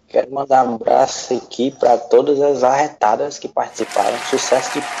 Quero mandar um abraço aqui para todas as arretadas que participaram.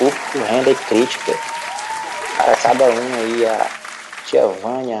 Sucesso de público, renda e crítica. Para cada um aí, a tia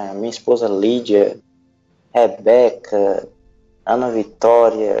Vânia, minha esposa Lídia, Rebeca, Ana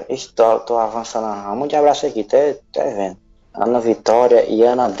Vitória. Estou avançando um monte de abraço aqui, tá vendo? Ana Vitória e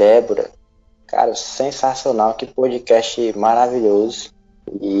Ana Débora. Cara, sensacional, que podcast maravilhoso.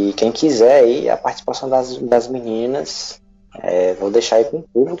 E quem quiser aí a participação das meninas, vou deixar aí com o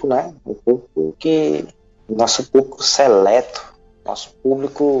público, né? O público nosso público seleto, nosso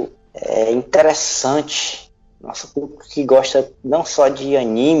público interessante, nosso público que gosta não só de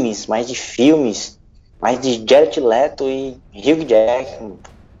animes, mas de filmes, mas de Jared Leto e Hugh Jackman.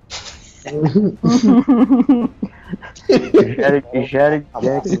 Jared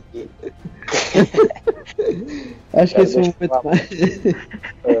Jackson. Acho que esse é um momento mais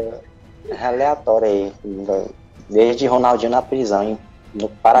aleatório aí, desde Ronaldinho na prisão no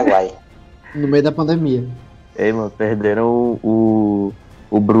Paraguai. No meio da pandemia. Ei, mano, perderam o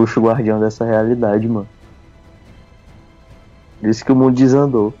bruxo guardião dessa realidade, mano. Disse que o mundo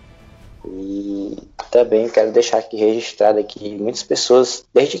desandou. E também quero deixar aqui registrado aqui, muitas pessoas,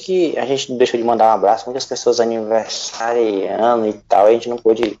 desde que a gente deixou de mandar um abraço, muitas pessoas aniversariando e tal, a gente não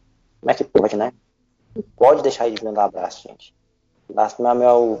pôde. Como é que pode, né? Não pode deixar de mandar um abraço, gente. Um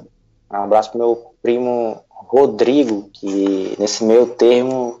abraço pro meu primo Rodrigo, que nesse meio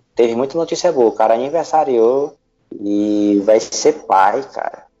termo teve muita notícia boa. O cara aniversariou e vai ser pai,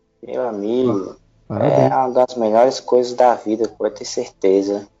 cara. Meu amigo, é uma das melhores coisas da vida, pode ter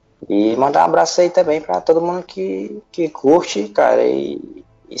certeza. E mandar um abraço aí também pra todo mundo que curte, cara, e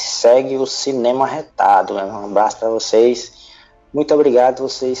segue o cinema arretado, né? Um abraço pra vocês. Muito obrigado,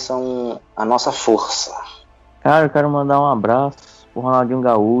 vocês são a nossa força. Cara, eu quero mandar um abraço pro Ronaldinho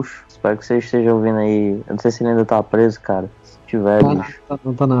Gaúcho. Espero que você esteja ouvindo aí. Eu não sei se ele ainda tá preso, cara. Se tiver, bicho.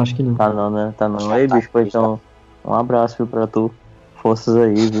 Tá não, acho que não. Tá não, né? Tá não. Ei, bicho, pois então, um abraço, viu, pra tu. Forças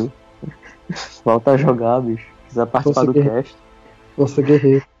aí, viu? Volta a jogar, bicho. Se quiser participar do cast. Força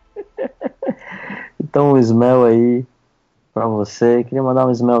guerreiro. Então, um smell aí pra você. Queria mandar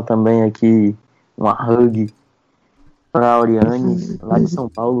um smell também aqui, uma hug pra Oriane, lá de São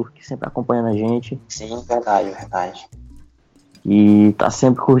Paulo, que sempre acompanha a gente. Sim, verdade. E tá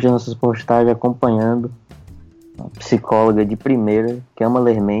sempre curtindo essas postagens, acompanhando. Uma psicóloga de primeira, que ama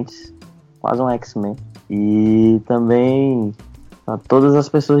ler mentes, quase um X-Men. E também a todas as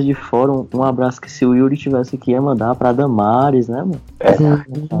pessoas de fora, um abraço que se o Yuri tivesse aqui ia mandar pra Damares, né, mano?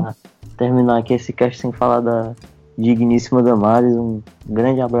 Pra terminar aqui esse cast sem falar da digníssima Damares, um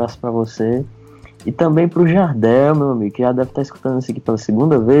grande abraço pra você. E também pro Jardel, meu amigo, que já deve estar escutando isso aqui pela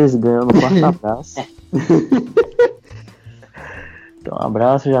segunda vez, ganhando o quarto abraço. Então, um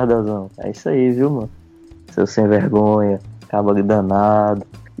abraço, Jardelzão. É isso aí, viu, mano? Seu sem vergonha, acaba danado.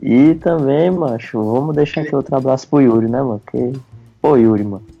 E também, macho, vamos deixar aqui outro abraço pro Yuri, né, mano? Porque, pô, Yuri,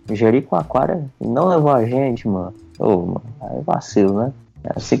 mano, Jericoacoara não levou a gente, mano. Ô, mano, aí vacilo, né?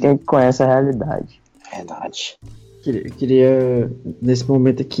 É assim que a gente conhece a realidade. Verdade. Queria, nesse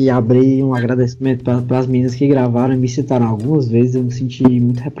momento aqui, abrir um agradecimento para as meninas que gravaram e me citaram algumas vezes. Eu me senti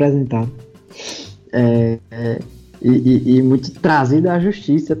muito representado. E muito trazido à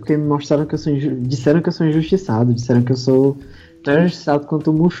justiça, porque me mostraram que disseram que eu sou injustiçado, disseram que eu sou tão injustiçado quanto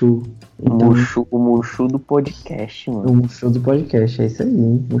o Mushu. Então, O Mushu do podcast, mano. o Mushu do podcast, é isso aí,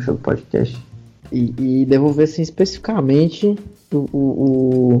 Mushu do podcast. E devolver assim especificamente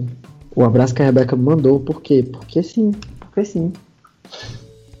o abraço que a Rebeca me mandou, por quê? Porque sim.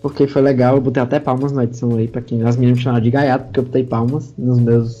 Porque foi legal, eu botei até palmas na edição aí, pra quem as meninas me chamaram de gaiato, porque eu botei palmas nos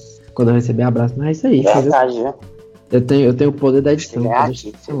meus. Quando eu recebi abraço, mas é isso aí. Verdade, viu? Eu tenho o poder da edição.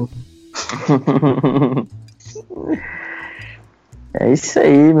 É isso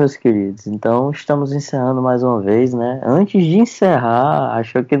aí, meus queridos. Então, estamos encerrando mais uma vez, né? Antes de encerrar,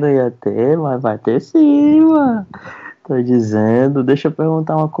 achou que não ia ter, mas vai ter sim, mano. Tô dizendo. Deixa eu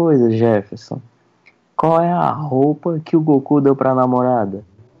perguntar uma coisa, Jefferson. Qual é a roupa que o Goku deu pra namorada?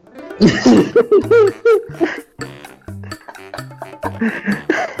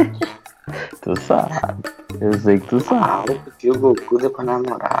 Tu sabe. Eu sei que tu sabe. Que o Goku deu pra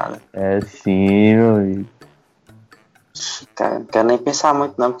namorada. É sim, meu amigo. Cara, não quero nem pensar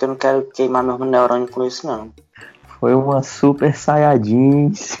muito não, porque eu não quero queimar meu neurônio com isso não. Foi uma Super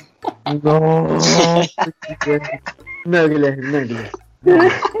Saiyajin. Nossa, não, Guilherme.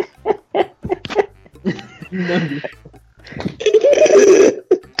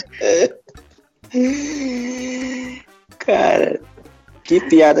 Cara, que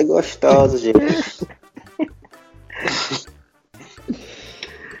piada gostosa, gente.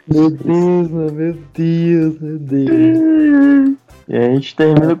 Meu Deus. E a gente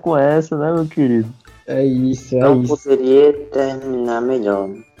termina com essa, né, meu querido? É isso. Não poderia terminar melhor,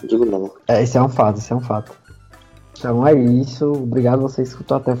 digo logo. Esse é um fato. Então é isso. Obrigado a você que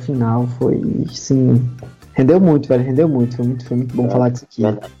escutou até o final. Foi, sim. Rendeu muito, velho. Foi muito bom falar disso aqui.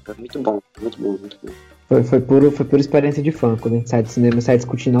 Verdade, foi muito bom. Foi pura experiência de fã. Quando a gente sai de cinema, sai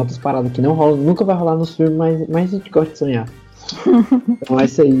discutindo outras paradas que não rolam, nunca vai rolar nos filmes, mas a gente gosta de sonhar. Então é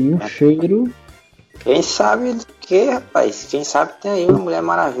isso aí, um cheiro. Quem sabe do que, rapaz? Quem sabe tem aí uma Mulher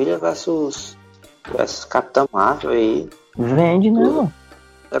Maravilha versus Capitão Marvel aí. Vende, né, mano?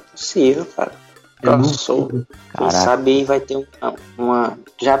 É possível, cara. Quem sabe aí vai ter uma.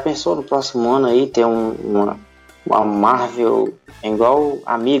 Já pensou no próximo ano aí ter uma Marvel igual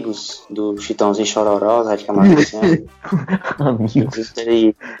Amigos do Chitãozinho Chororó, acho que é mais assim. Amigos.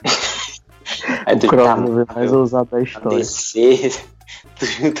 Aí O crossover mais ousado da história. DC,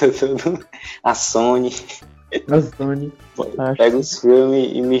 junta tudo. A Sony. Pega os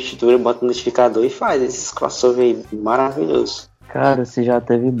filmes e mistura, bota no liquidificador e faz esses crossover aí maravilhosos. Cara, se já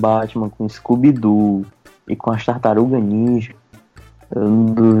teve Batman com Scooby-Doo e com as Tartarugas Ninja, eu não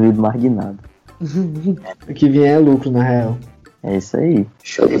duvido mais de nada. O que vier é lucro, na real. É isso aí.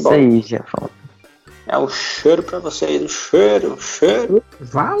 Show de isso bola. aí, Jefão. É o cheiro pra vocês, o cheiro.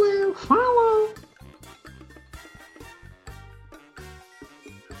 Valeu, fala!